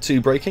step 2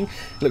 braking,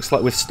 it looks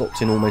like we've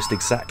stopped in almost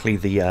exactly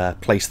the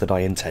place that I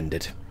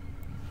intended.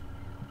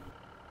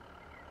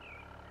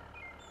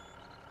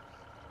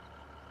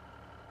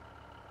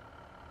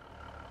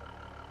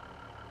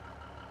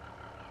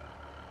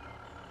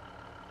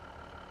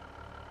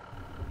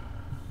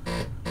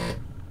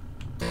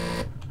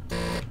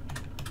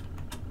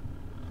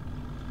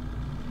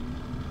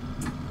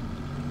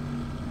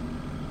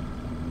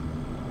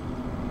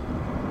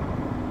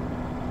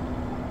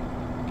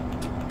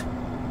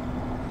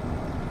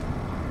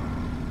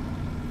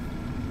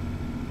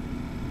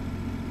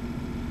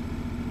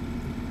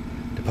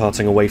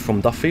 Departing away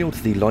from Duffield,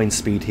 the line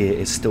speed here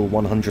is still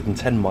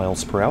 110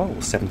 miles per hour,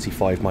 or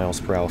 75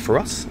 miles per hour for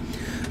us,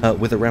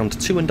 with around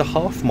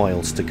 2.5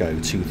 miles to go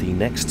to the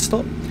next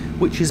stop,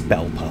 which is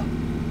Belper.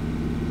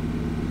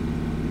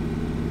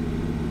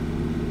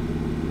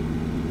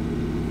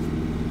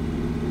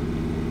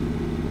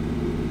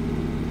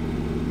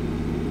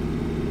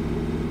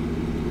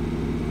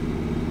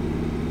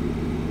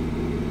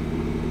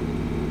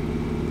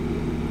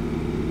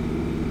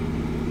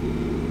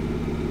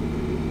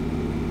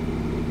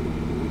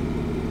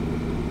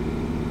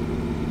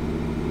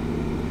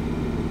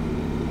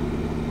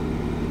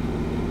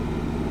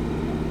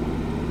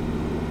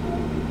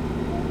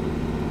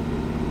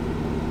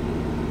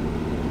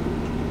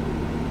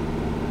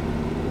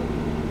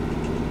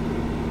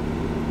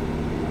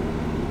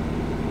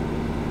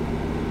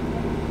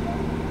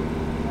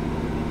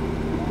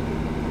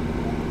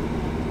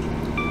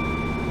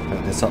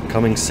 This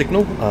upcoming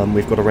signal,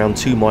 we've got around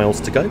 2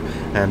 miles to go,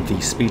 and the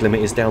speed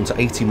limit is down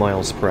to 80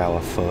 miles per hour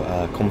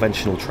for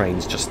conventional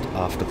trains just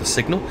after the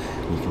signal.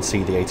 You can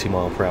see the 80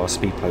 mile per hour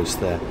speed post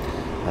there.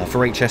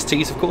 For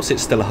HSTs, of course,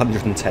 it's still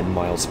 110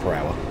 miles per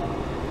hour.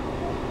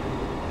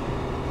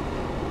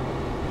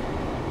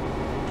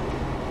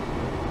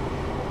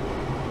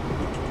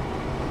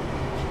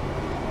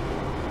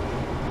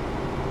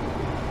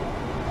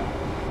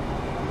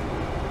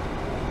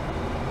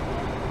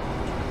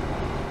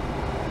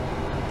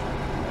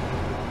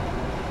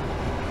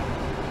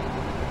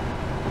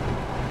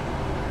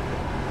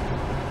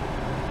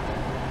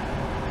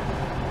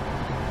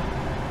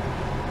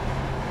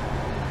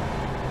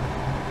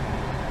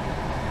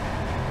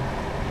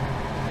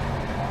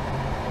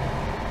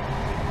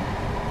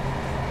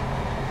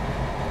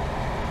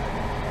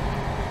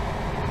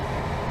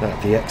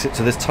 At the exit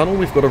to this tunnel,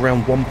 we've got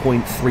around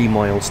 1.3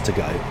 miles to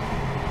go.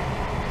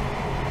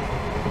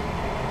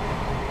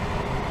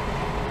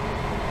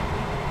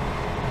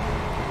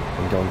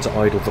 I'm going to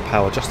idle the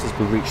power just as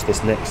we reach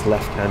this next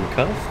left-hand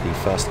curve, the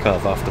first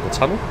curve after the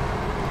tunnel.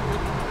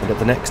 And at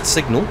the next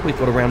signal, we've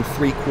got around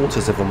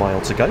 3/4 of a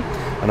mile to go,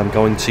 and I'm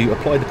going to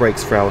apply the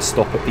brakes for our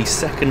stop at the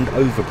second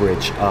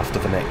overbridge after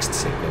the next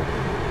signal.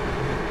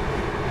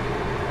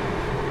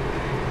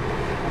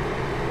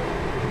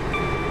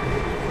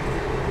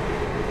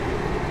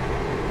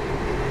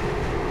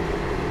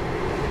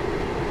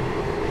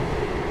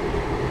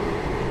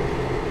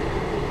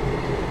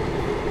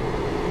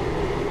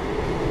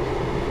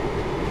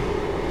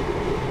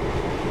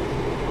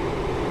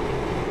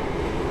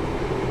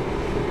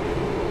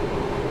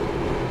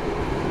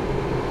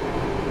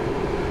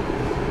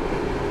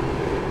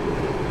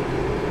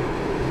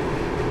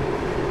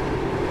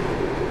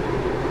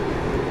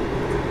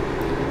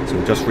 So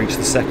we've just reached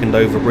the second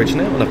overbridge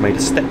now, and I've made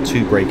a step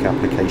 2 brake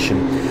application,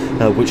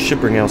 which should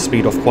bring our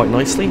speed off quite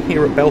nicely.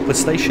 Here at Belper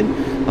station,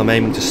 I'm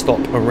aiming to stop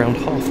around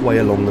halfway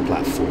along the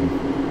platform.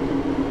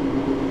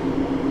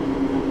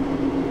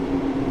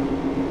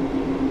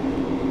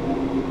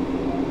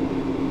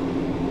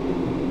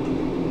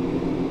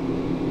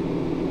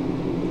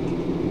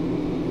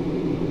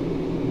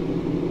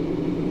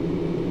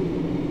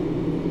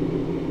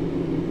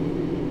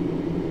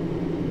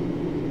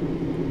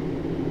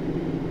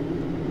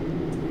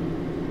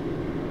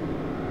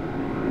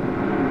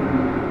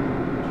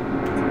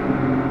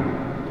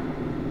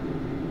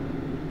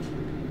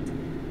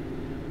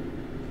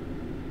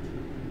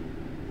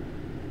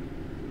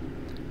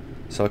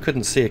 So I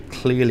couldn't see a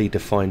clearly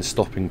defined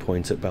stopping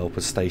point at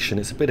Belper station.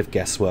 It's a bit of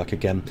guesswork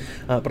again,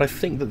 but I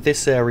think that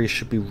this area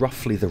should be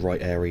roughly the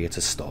right area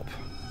to stop.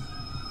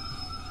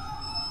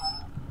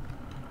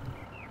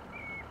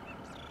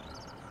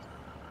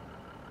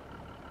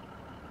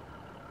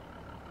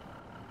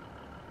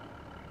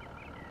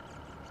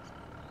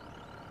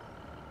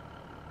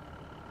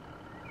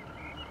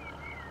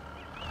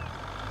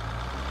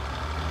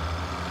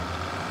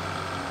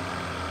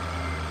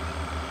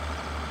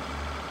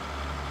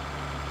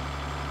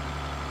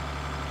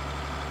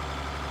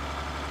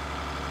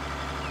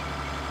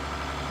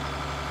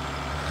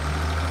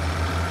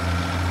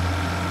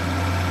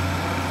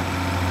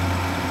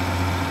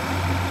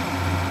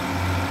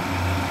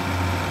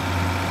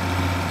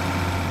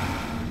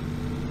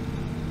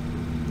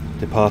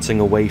 Departing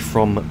away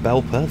from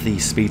Belper, the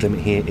speed limit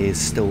here is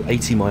still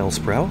 80 miles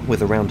per hour,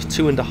 with around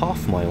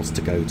 2.5 miles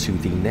to go to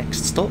the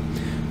next stop,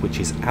 which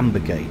is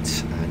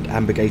Ambergate. And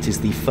Ambergate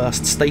is the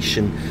first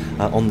station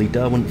on the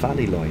Derwent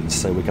Valley Line,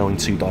 so we're going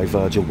to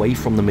diverge away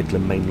from the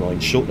Midland Main Line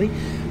shortly,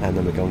 and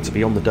then we're going to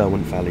be on the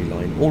Derwent Valley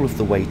Line all of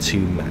the way to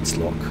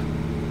Matlock.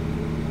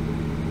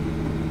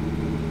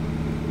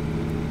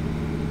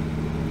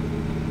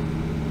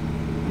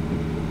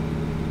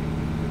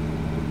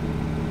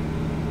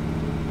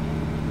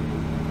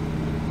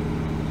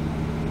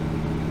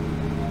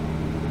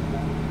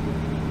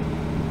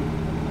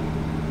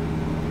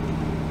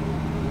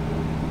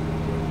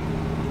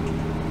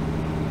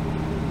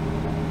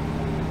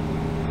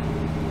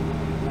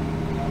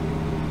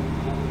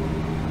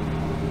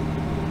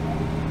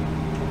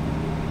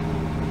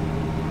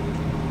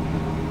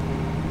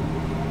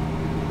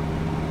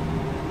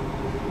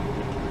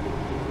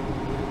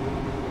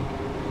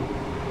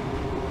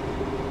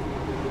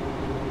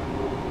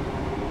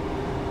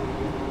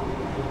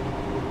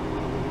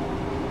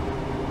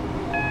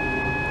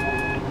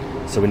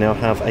 So we now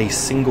have a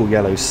single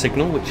yellow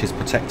signal which is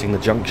protecting the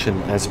junction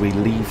as we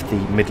leave the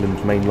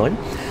Midland Main Line.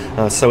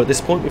 So at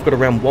this point we've got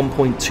around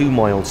 1.2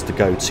 miles to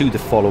go to the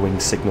following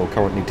signal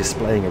currently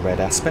displaying a red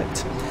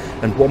aspect,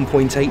 and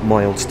 1.8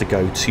 miles to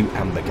go to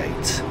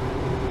Ambergate.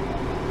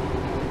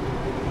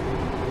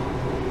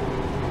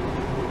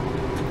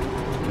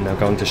 I'm now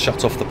going to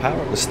shut off the power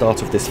at the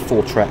start of this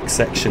 4-track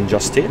section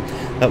just here.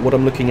 What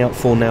I'm looking out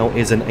for now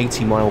is an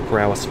 80 mile per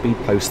hour speed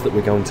post that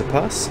we're going to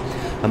pass.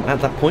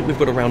 At that point we've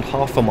got around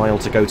half a mile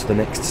to go to the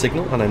next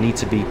signal, and I need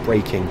to be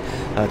braking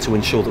to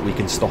ensure that we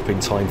can stop in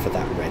time for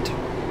that red.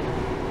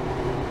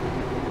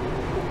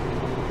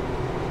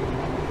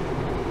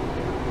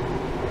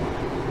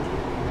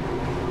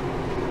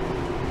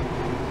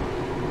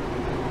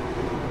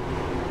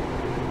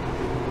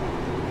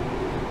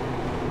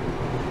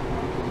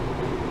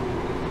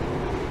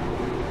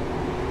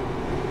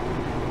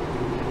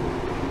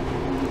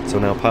 So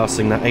now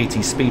passing that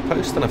 80 speed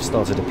post, and I've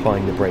started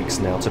applying the brakes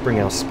now to bring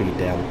our speed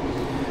down.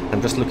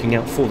 I'm just looking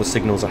out for the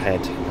signals ahead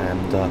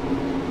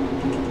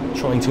and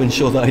trying to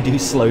ensure that I do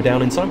slow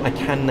down in time. I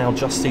can now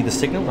just see the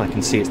signal. I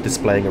can see it's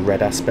displaying a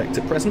red aspect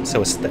at present, so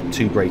a step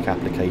 2 brake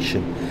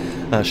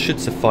application should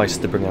suffice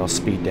to bring our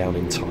speed down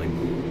in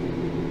time.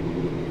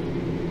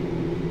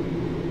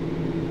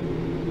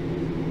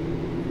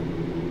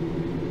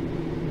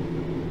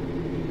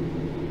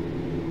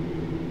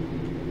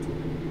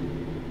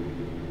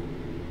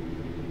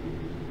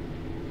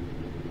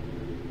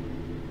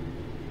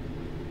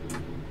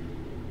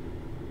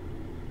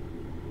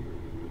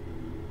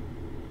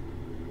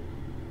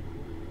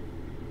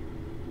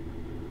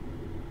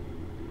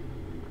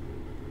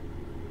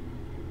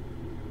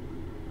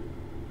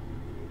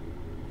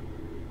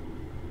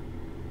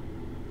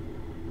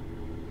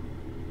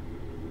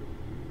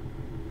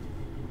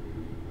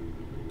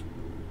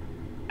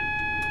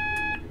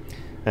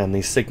 And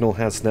the signal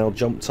has now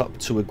jumped up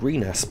to a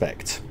green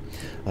aspect.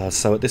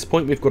 So at this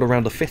point we've got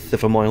around 1/5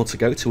 of a mile to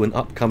go to an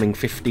upcoming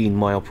 15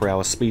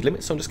 mile/hour speed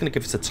limit, so I'm just going to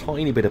give us a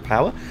tiny bit of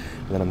power,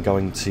 and then I'm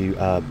going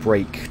to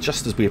brake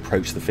just as we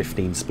approach the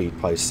 15 speed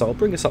post. So I'll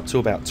bring us up to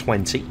about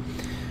 20,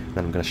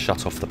 then I'm going to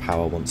shut off the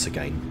power once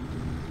again.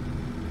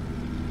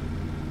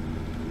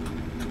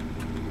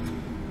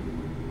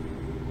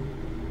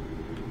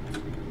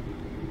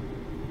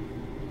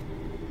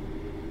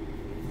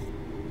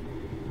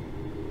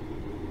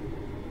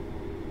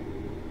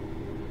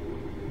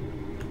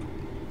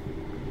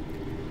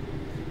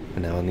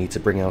 Now I need to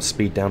bring our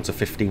speed down to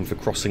 15 for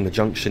crossing the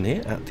junction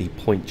here. At the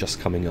point just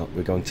coming up,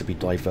 we're going to be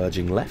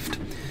diverging left,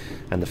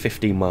 and the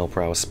 15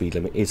 mile/hour speed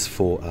limit is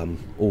for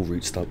all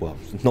routes, well,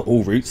 not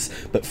all routes,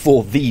 but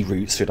for the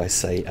routes, should I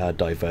say,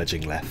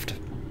 diverging left.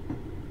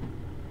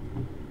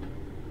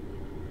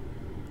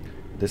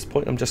 At this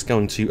point I'm just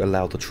going to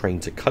allow the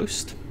train to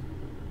coast,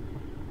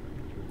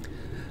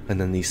 and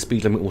then the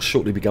speed limit will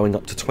shortly be going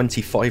up to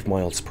 25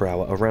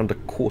 miles/hour, around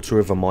 1/4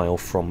 of a mile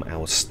from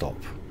our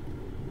stop.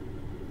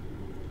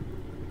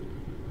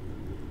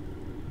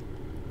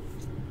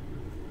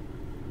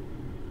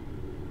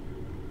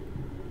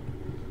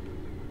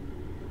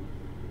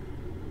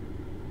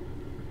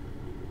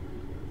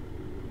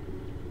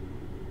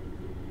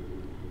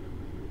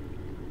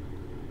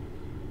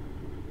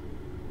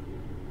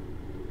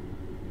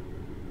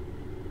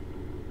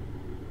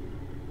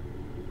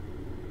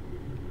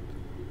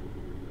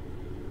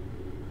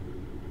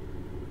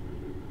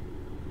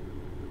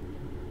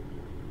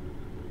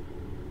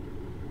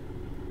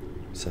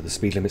 So the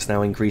speed limit's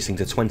now increasing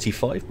to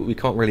 25, but we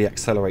can't really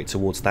accelerate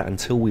towards that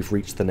until we've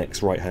reached the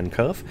next right-hand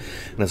curve.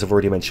 And as I've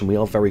already mentioned, we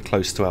are very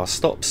close to our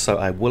stop, so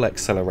I will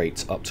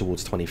accelerate up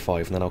towards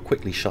 25, and then I'll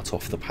quickly shut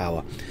off the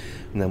power.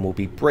 And then we'll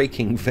be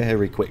braking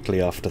very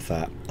quickly after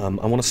that. I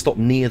want to stop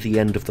near the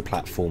end of the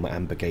platform at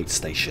Ambergate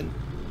station.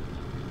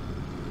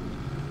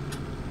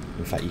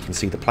 In fact, you can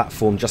see the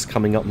platform just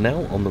coming up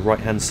now on the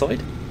right-hand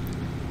side.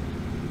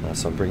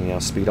 So I'm bringing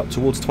our speed up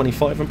towards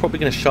 25. I'm probably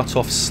going to shut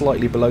off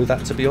slightly below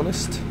that, to be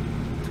honest.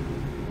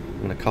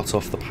 I'm going to cut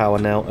off the power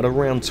now at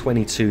around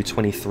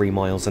 22-23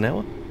 miles an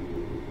hour.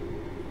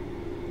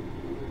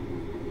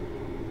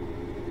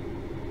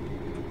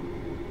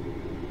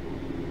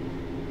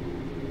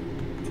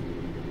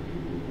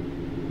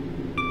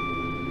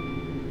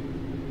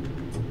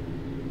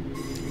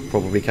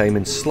 Probably came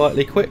in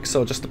slightly quick,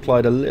 so I just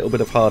applied a little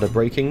bit of harder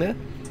braking there.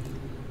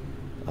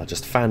 I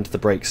just fanned the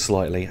brakes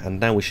slightly, and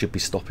now we should be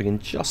stopping in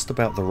just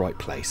about the right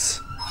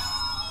place.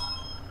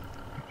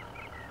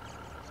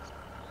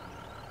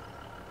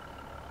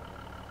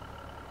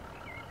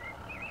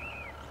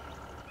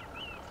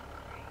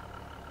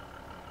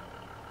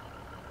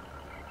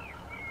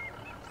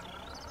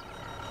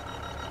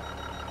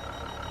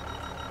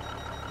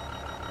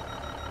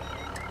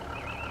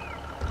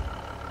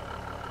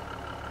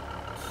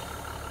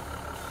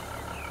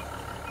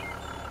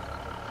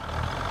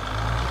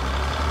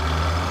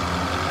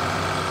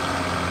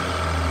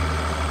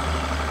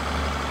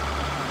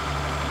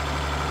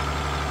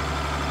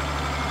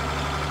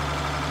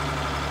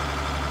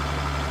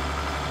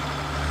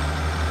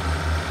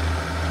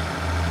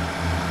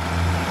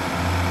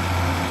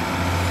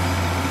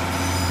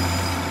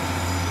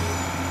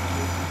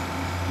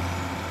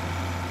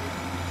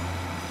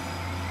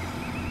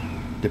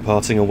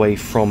 Departing away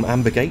from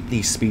Ambergate,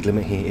 the speed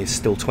limit here is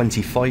still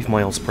 25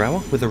 miles per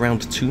hour, with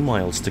around 2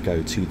 miles to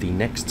go to the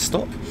next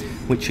stop,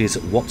 which is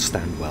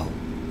Whatstandwell.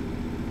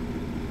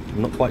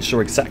 I'm not quite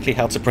sure exactly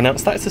how to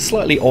pronounce that. It's a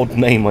slightly odd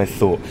name, I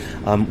thought.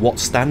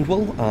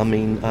 Whatstandwell? I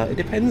mean, it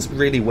depends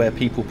really where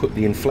people put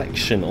the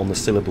inflection on the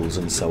syllables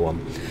and so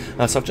on.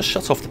 So I've just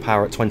shut off the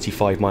power at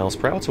 25 miles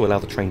per hour to allow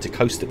the train to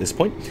coast at this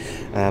point,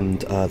 and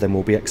then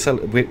we'll be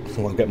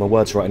I'll get my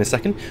words right in a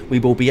second. We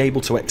will be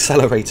able to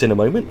accelerate in a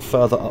moment,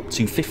 further up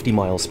to 50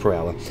 miles per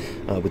hour,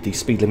 with the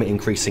speed limit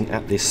increasing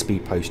at this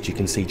speed post you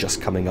can see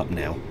just coming up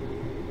now.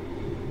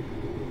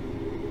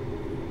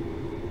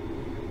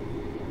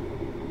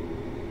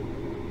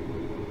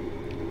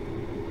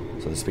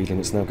 So the speed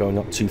limit's now going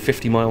up to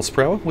 50 miles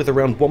per hour with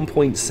around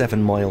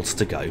 1.7 miles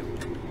to go.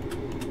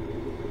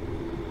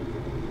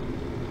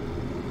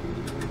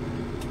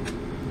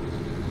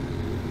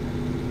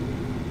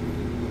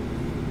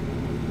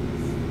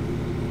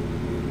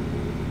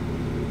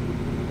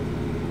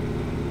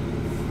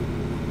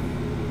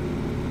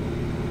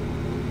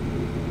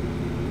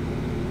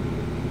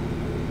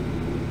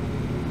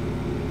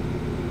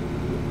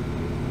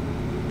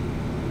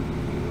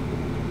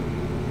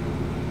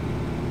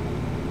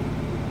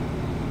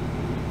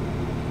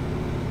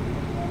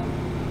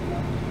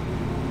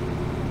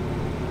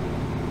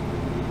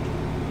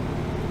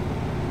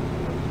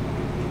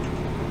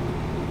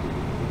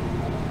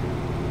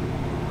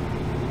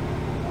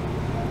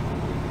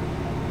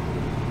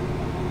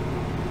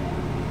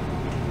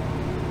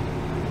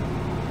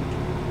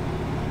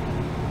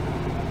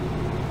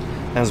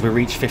 as we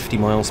reach 50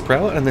 miles per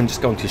hour, and then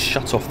just going to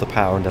shut off the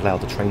power and allow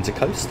the train to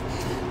coast,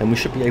 and we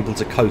should be able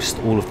to coast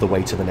all of the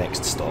way to the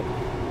next stop.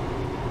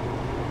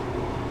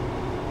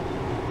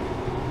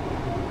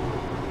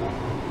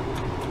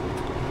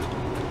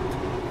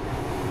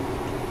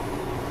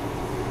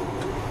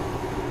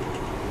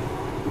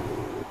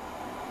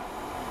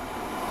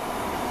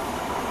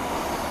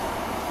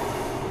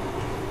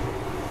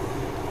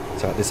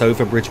 So at this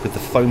overbridge with the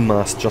foam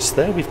mast just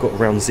there, we've got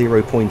around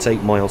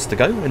 0.8 miles to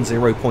go and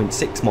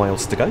 0.6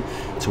 miles to go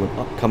to an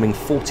upcoming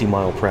 40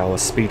 mile per hour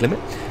speed limit.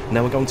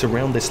 Now we're going to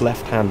round this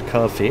left-hand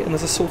curve here, and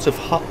there's a sort of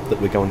hut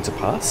that we're going to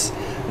pass,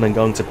 and I'm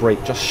going to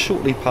brake just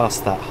shortly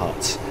past that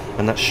hut,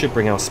 and that should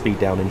bring our speed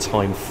down in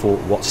time for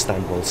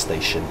Whatstandwell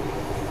station.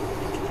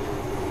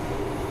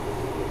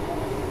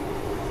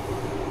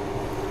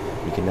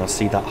 You can now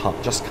see that hut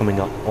just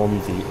coming up on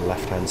the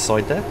left-hand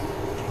side there.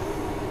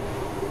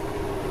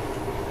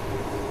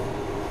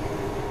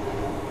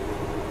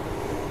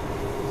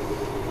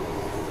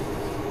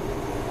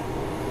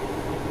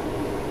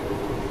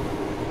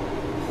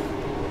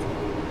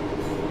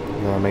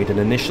 I made an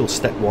initial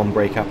step 1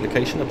 brake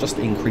application. I've just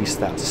increased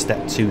that to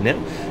step 2 now,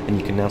 and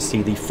you can now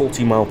see the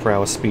 40 mile per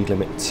hour speed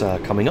limit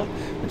coming up,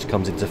 which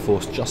comes into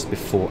force just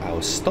before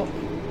our stop.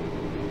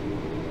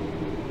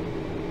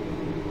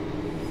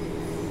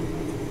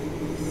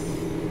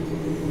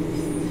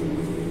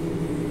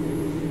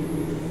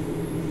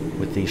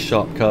 With the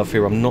sharp curve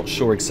here, I'm not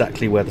sure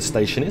exactly where the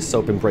station is, so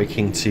I've been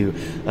braking to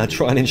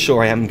try and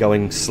ensure I am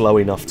going slow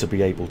enough to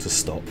be able to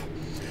stop.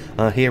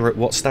 Here at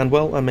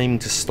Whatstandwell, I'm aiming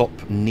to stop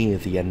near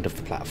the end of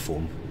the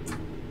platform.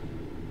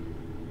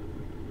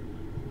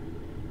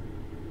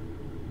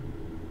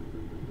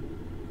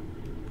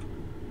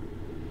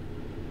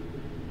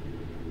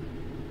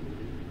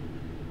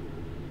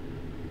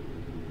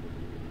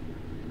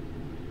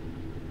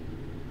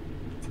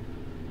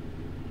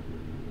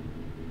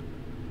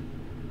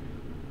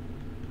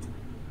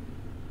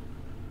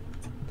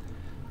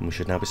 And we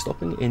should now be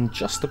stopping in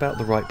just about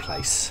the right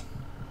place.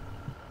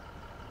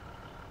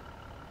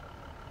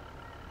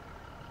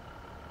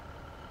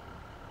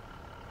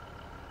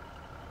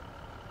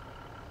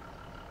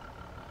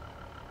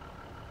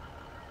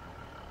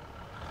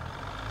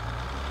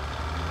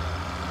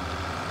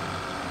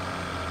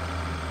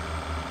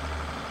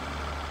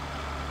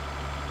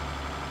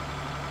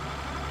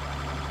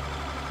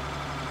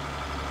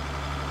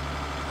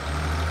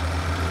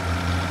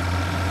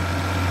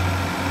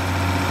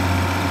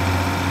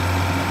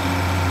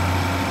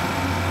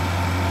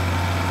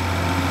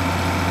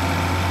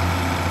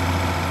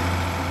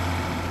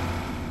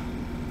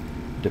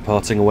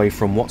 Departing away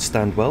from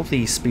Whatstandwell,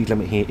 the speed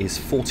limit here is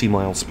 40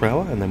 miles per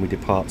hour, and then we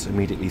depart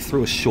immediately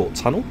through a short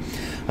tunnel.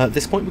 At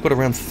this point we've got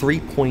around 3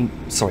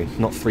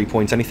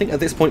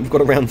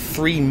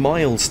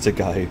 miles to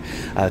go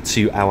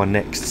to our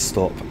next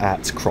stop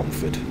at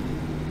Cromford.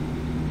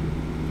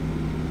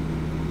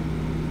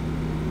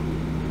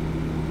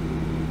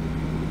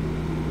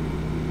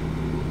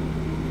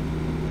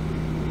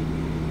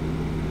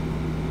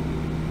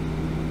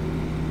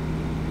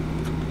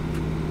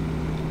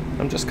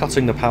 I'm just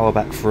cutting the power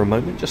back for a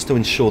moment just to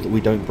ensure that we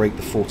don't break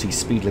the 40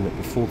 speed limit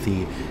before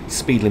the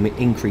speed limit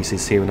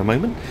increases here in a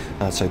moment.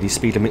 So the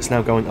speed limit's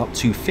now going up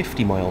to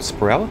 50 miles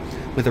per hour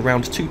with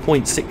around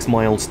 2.6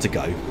 miles to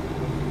go.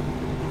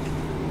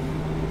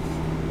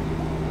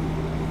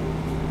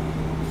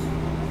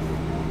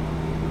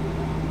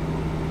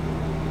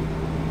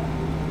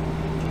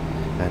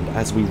 And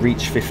as we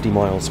reach 50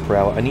 miles per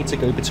hour, I need to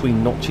go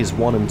between notches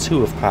 1 and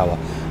 2 of power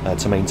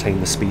to maintain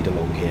the speed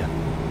along here.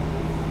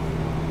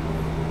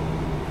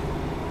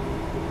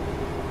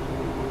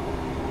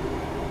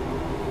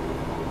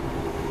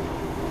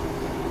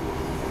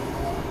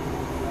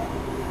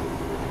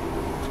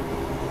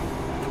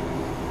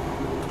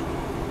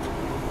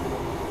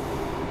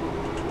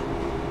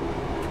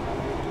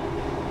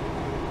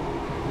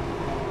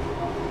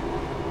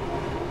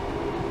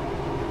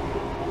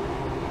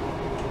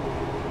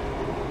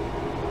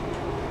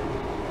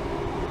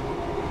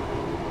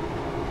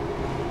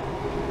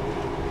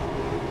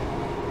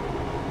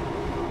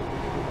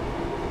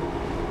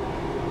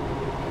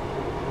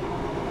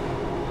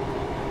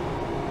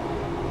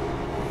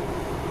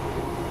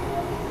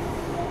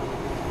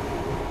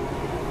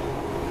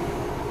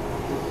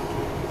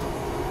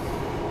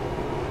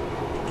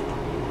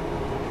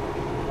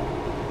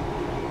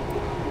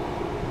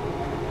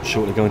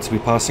 Shortly going to be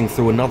passing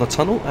through another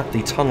tunnel. At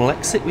the tunnel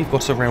exit we've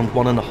got around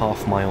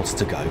 1.5 miles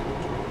to go.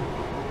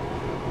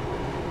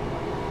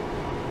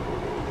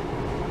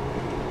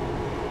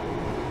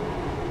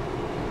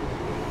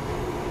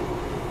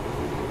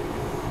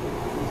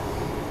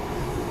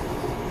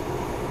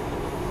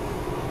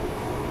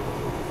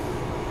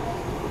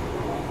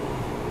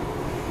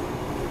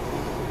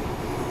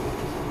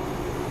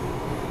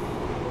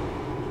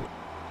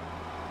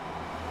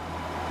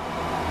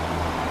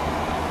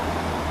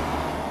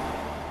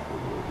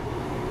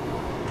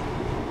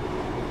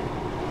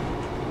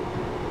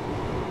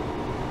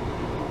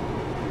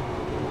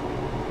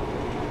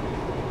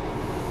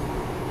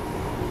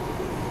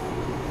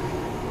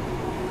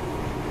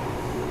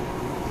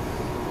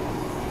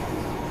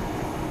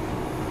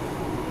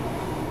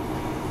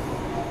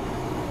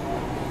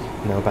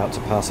 now about to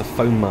pass a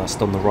foam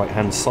mast on the right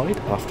hand side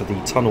after the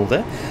tunnel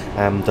there,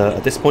 and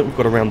at this point we've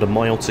got around a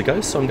mile to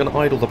go, so I'm going to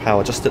idle the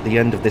power just at the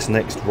end of this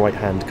next right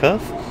hand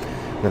curve.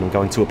 Then I'm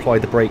going to apply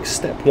the brakes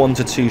step 1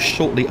 to 2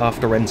 shortly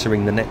after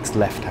entering the next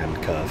left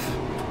hand curve.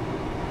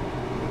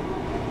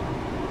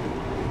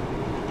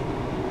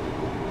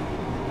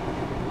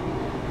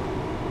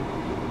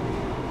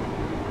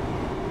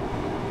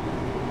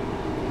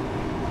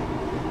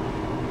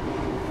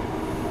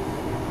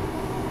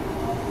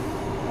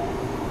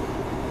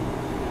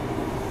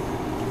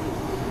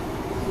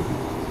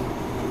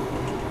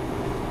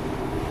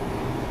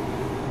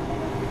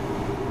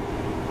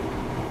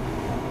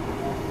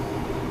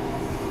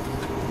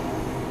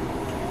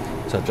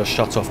 So I've just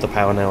shut off the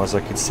power now as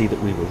I could see that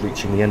we were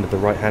reaching the end of the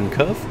right hand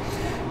curve.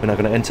 We're now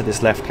going to enter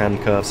this left hand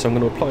curve, so I'm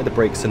going to apply the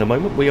brakes in a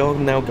moment. We are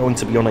now going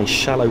to be on a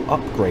shallow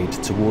upgrade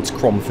towards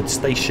Cromford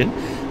station,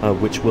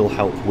 which will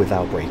help with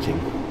our braking.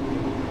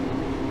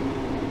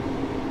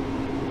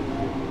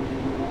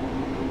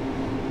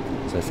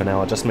 So for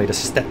now I just made a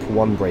step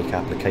 1 brake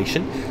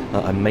application.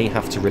 I may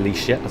have to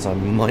release yet as I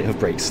might have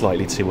braked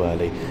slightly too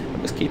early.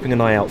 I'm just keeping an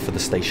eye out for the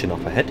station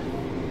up ahead.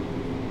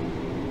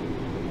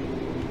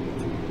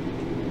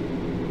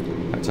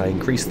 I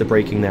increased the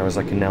braking there as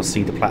I can now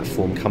see the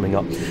platform coming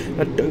up.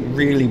 I don't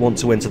really want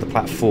to enter the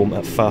platform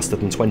at faster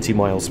than 20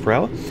 miles per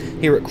hour.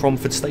 Here at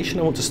Cromford station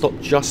I want to stop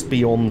just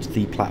beyond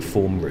the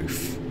platform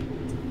roof.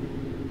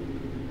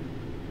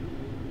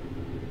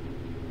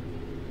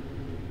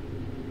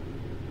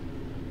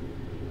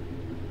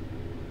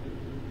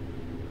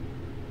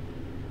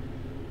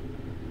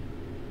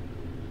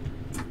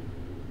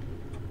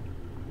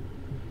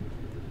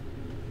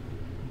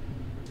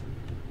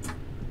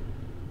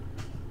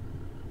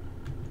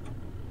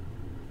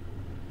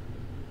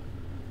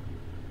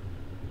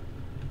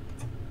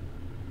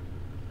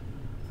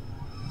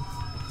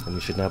 And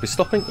we should now be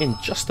stopping in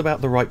just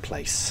about the right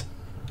place.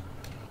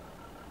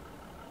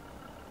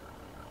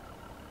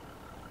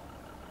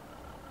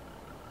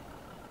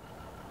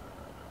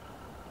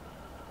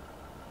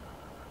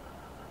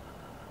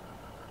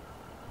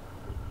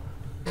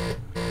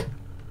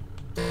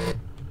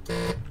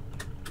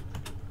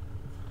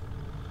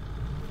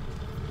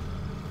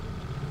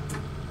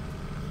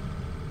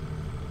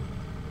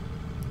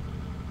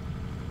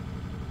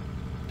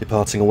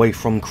 Departing away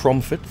from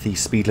Cromford, the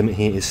speed limit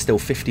here is still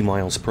 50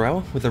 miles per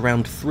hour, with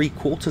around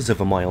 3/4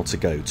 of a mile to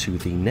go to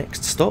the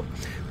next stop,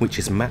 which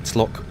is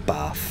Matlock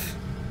Bath.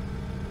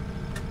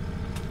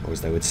 Or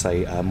as they would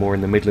say more in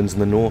the Midlands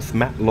and the North,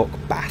 Matlock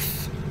Bath.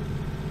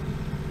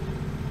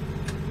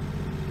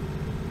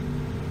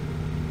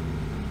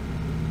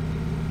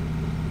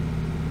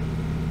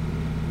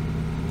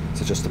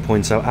 So just to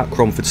point out, at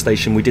Cromford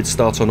station we did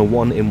start on a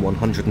 1 in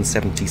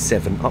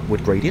 177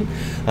 upward gradient,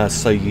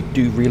 so you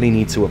do really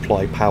need to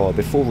apply power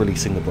before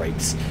releasing the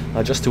brakes,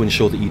 just to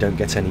ensure that you don't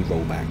get any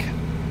rollback.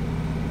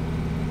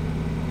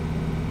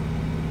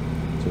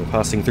 So we're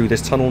passing through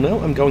this tunnel now.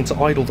 I'm going to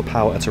idle the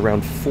power at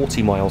around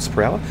 40 miles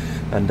per hour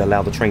and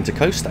allow the train to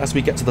coast. As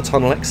we get to the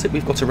tunnel exit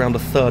we've got around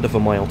 1/3 of a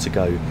mile to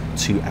go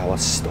to our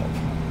stop.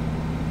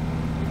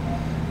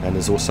 And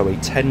there's also a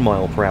 10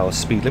 mile per hour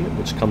speed limit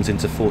which comes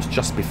into force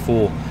just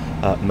before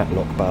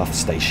Matlock Bath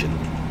station.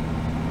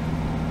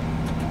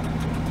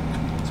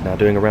 So now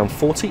doing around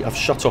 40, I've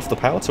shut off the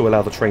power to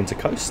allow the train to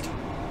coast.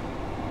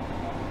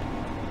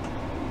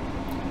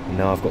 And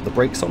now I've got the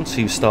brakes on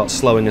to start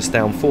slowing us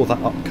down for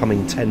that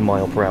upcoming 10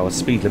 mile per hour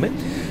speed limit,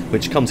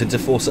 which comes into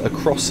force at a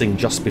crossing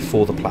just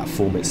before the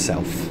platform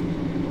itself.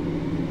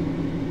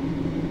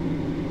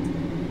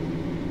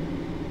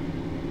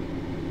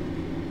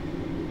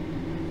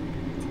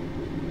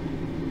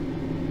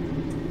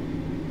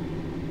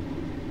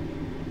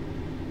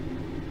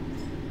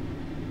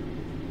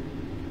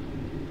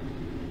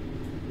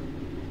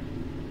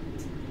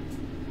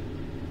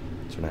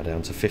 Now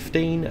down to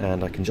 15,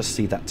 and I can just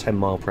see that 10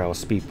 mile per hour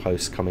speed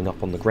post coming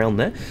up on the ground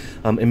there.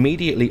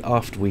 Immediately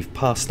after we've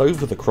passed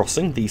over the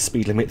crossing, the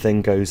speed limit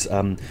then goes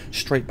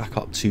straight back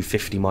up to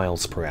 50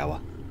 miles per hour.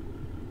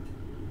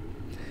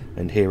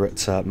 And here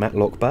at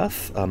Matlock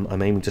Bath, I'm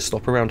aiming to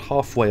stop around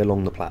halfway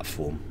along the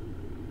platform.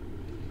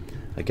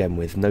 Again,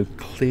 with no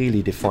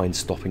clearly defined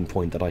stopping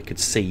point that I could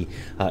see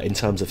in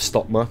terms of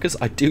stop markers.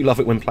 I do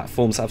love it when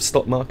platforms have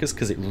stop markers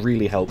because it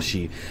really helps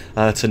you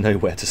to know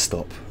where to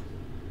stop.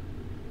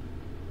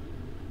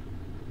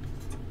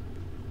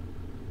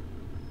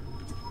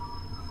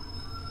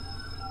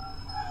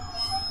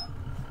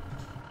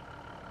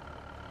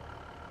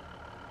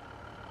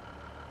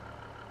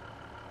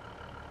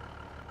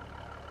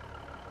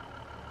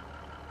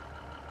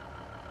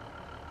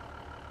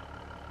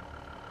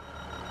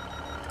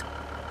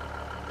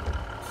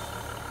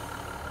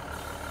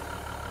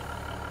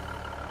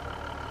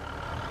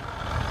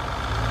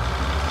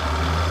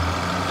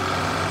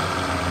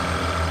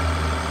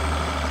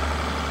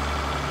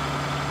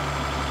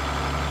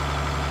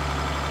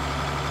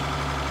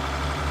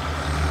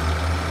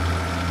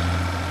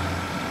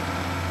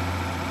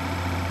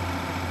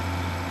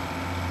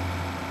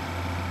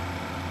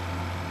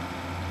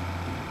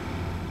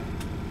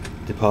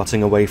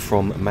 Departing away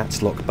from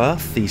Matlock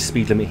Bath, the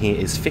speed limit here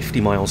is 50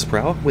 miles per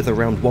hour with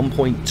around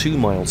 1.2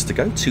 miles to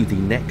go to the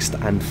next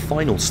and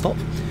final stop,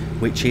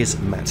 which is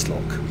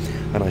Matlock.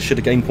 And I should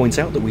again point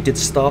out that we did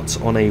start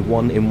on a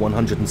 1 in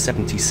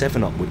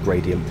 177 upward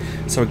gradient,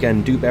 so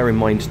again do bear in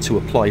mind to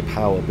apply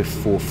power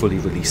before fully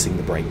releasing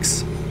the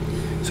brakes.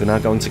 So we're now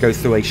going to go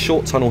through a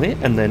short tunnel here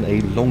and then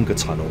a longer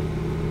tunnel.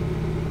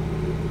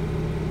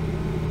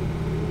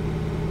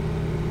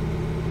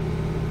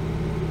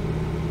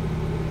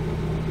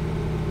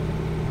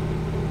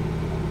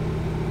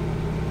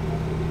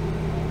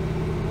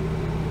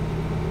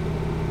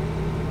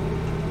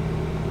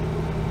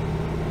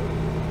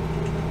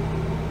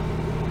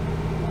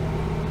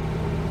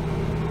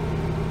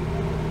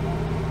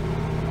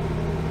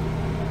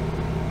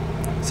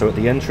 So at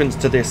the entrance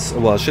to this,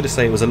 well, I should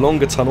say it was a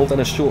longer tunnel,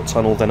 then a short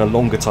tunnel, then a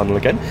longer tunnel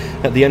again.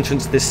 At the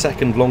entrance to this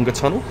second longer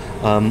tunnel,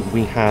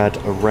 we had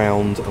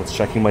around, I was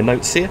checking my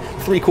notes here,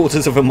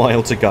 3/4 of a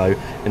mile to go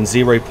and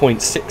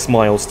 0.6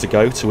 miles to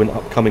go to an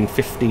upcoming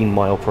 15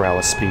 mile per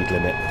hour speed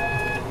limit.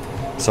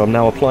 So I'm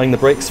now applying the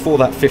brakes for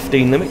that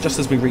 15 limit just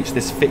as we reach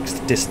this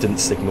fixed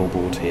distance signal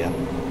board here.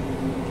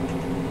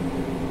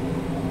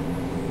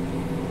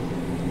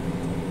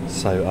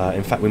 So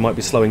in fact we might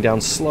be slowing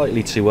down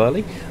slightly too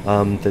early.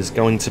 There's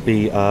going to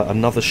be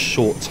another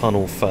short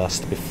tunnel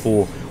first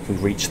before we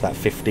reach that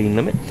 15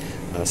 limit.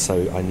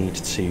 So I need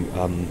to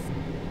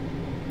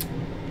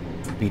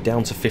be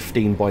down to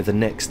 15 by the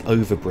next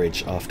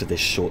overbridge after this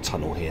short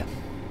tunnel here.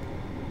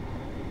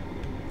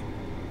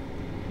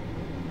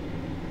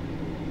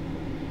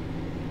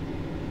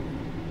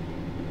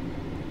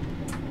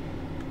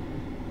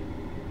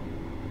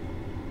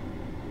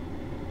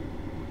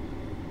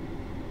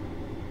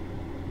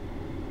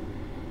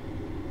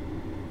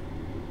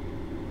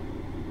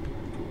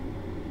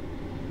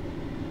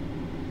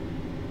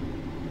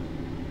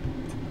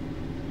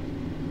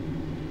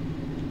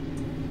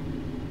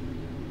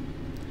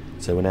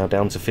 So we're now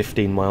down to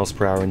 15 miles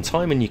per hour in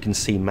time, and you can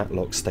see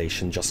Matlock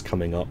Station just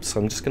coming up. So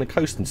I'm just going to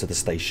coast into the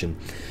station,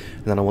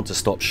 and then I want to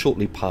stop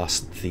shortly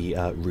past the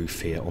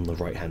roof here on the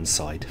right hand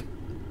side.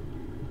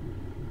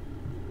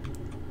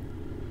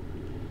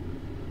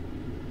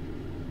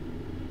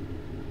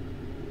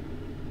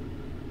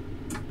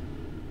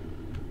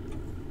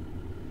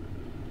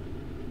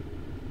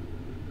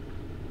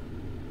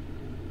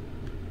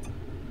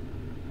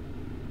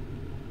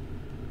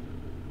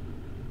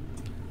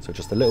 So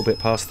just a little bit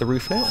past the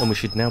roof now, and we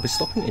should now be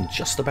stopping in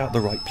just about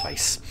the right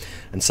place.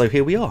 And so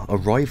here we are,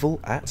 arrival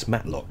at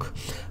Matlock.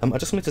 I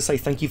just wanted to say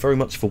thank you very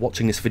much for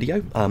watching this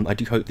video. I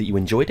do hope that you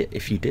enjoyed it.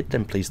 If you did,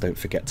 then please don't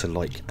forget to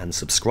like and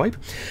subscribe.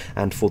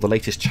 And for the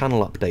latest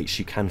channel updates,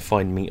 you can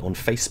find me on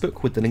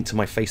Facebook with the link to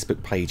my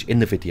Facebook page in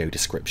the video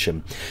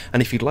description.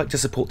 And if you'd like to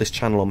support this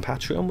channel on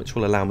Patreon, which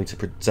will allow me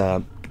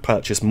to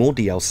purchase more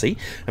DLC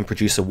and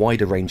produce a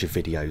wider range of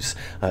videos,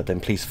 then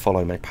please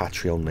follow my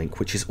Patreon link,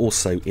 which is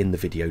also in the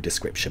video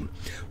description.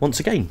 Once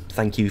again,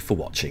 thank you for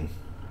watching.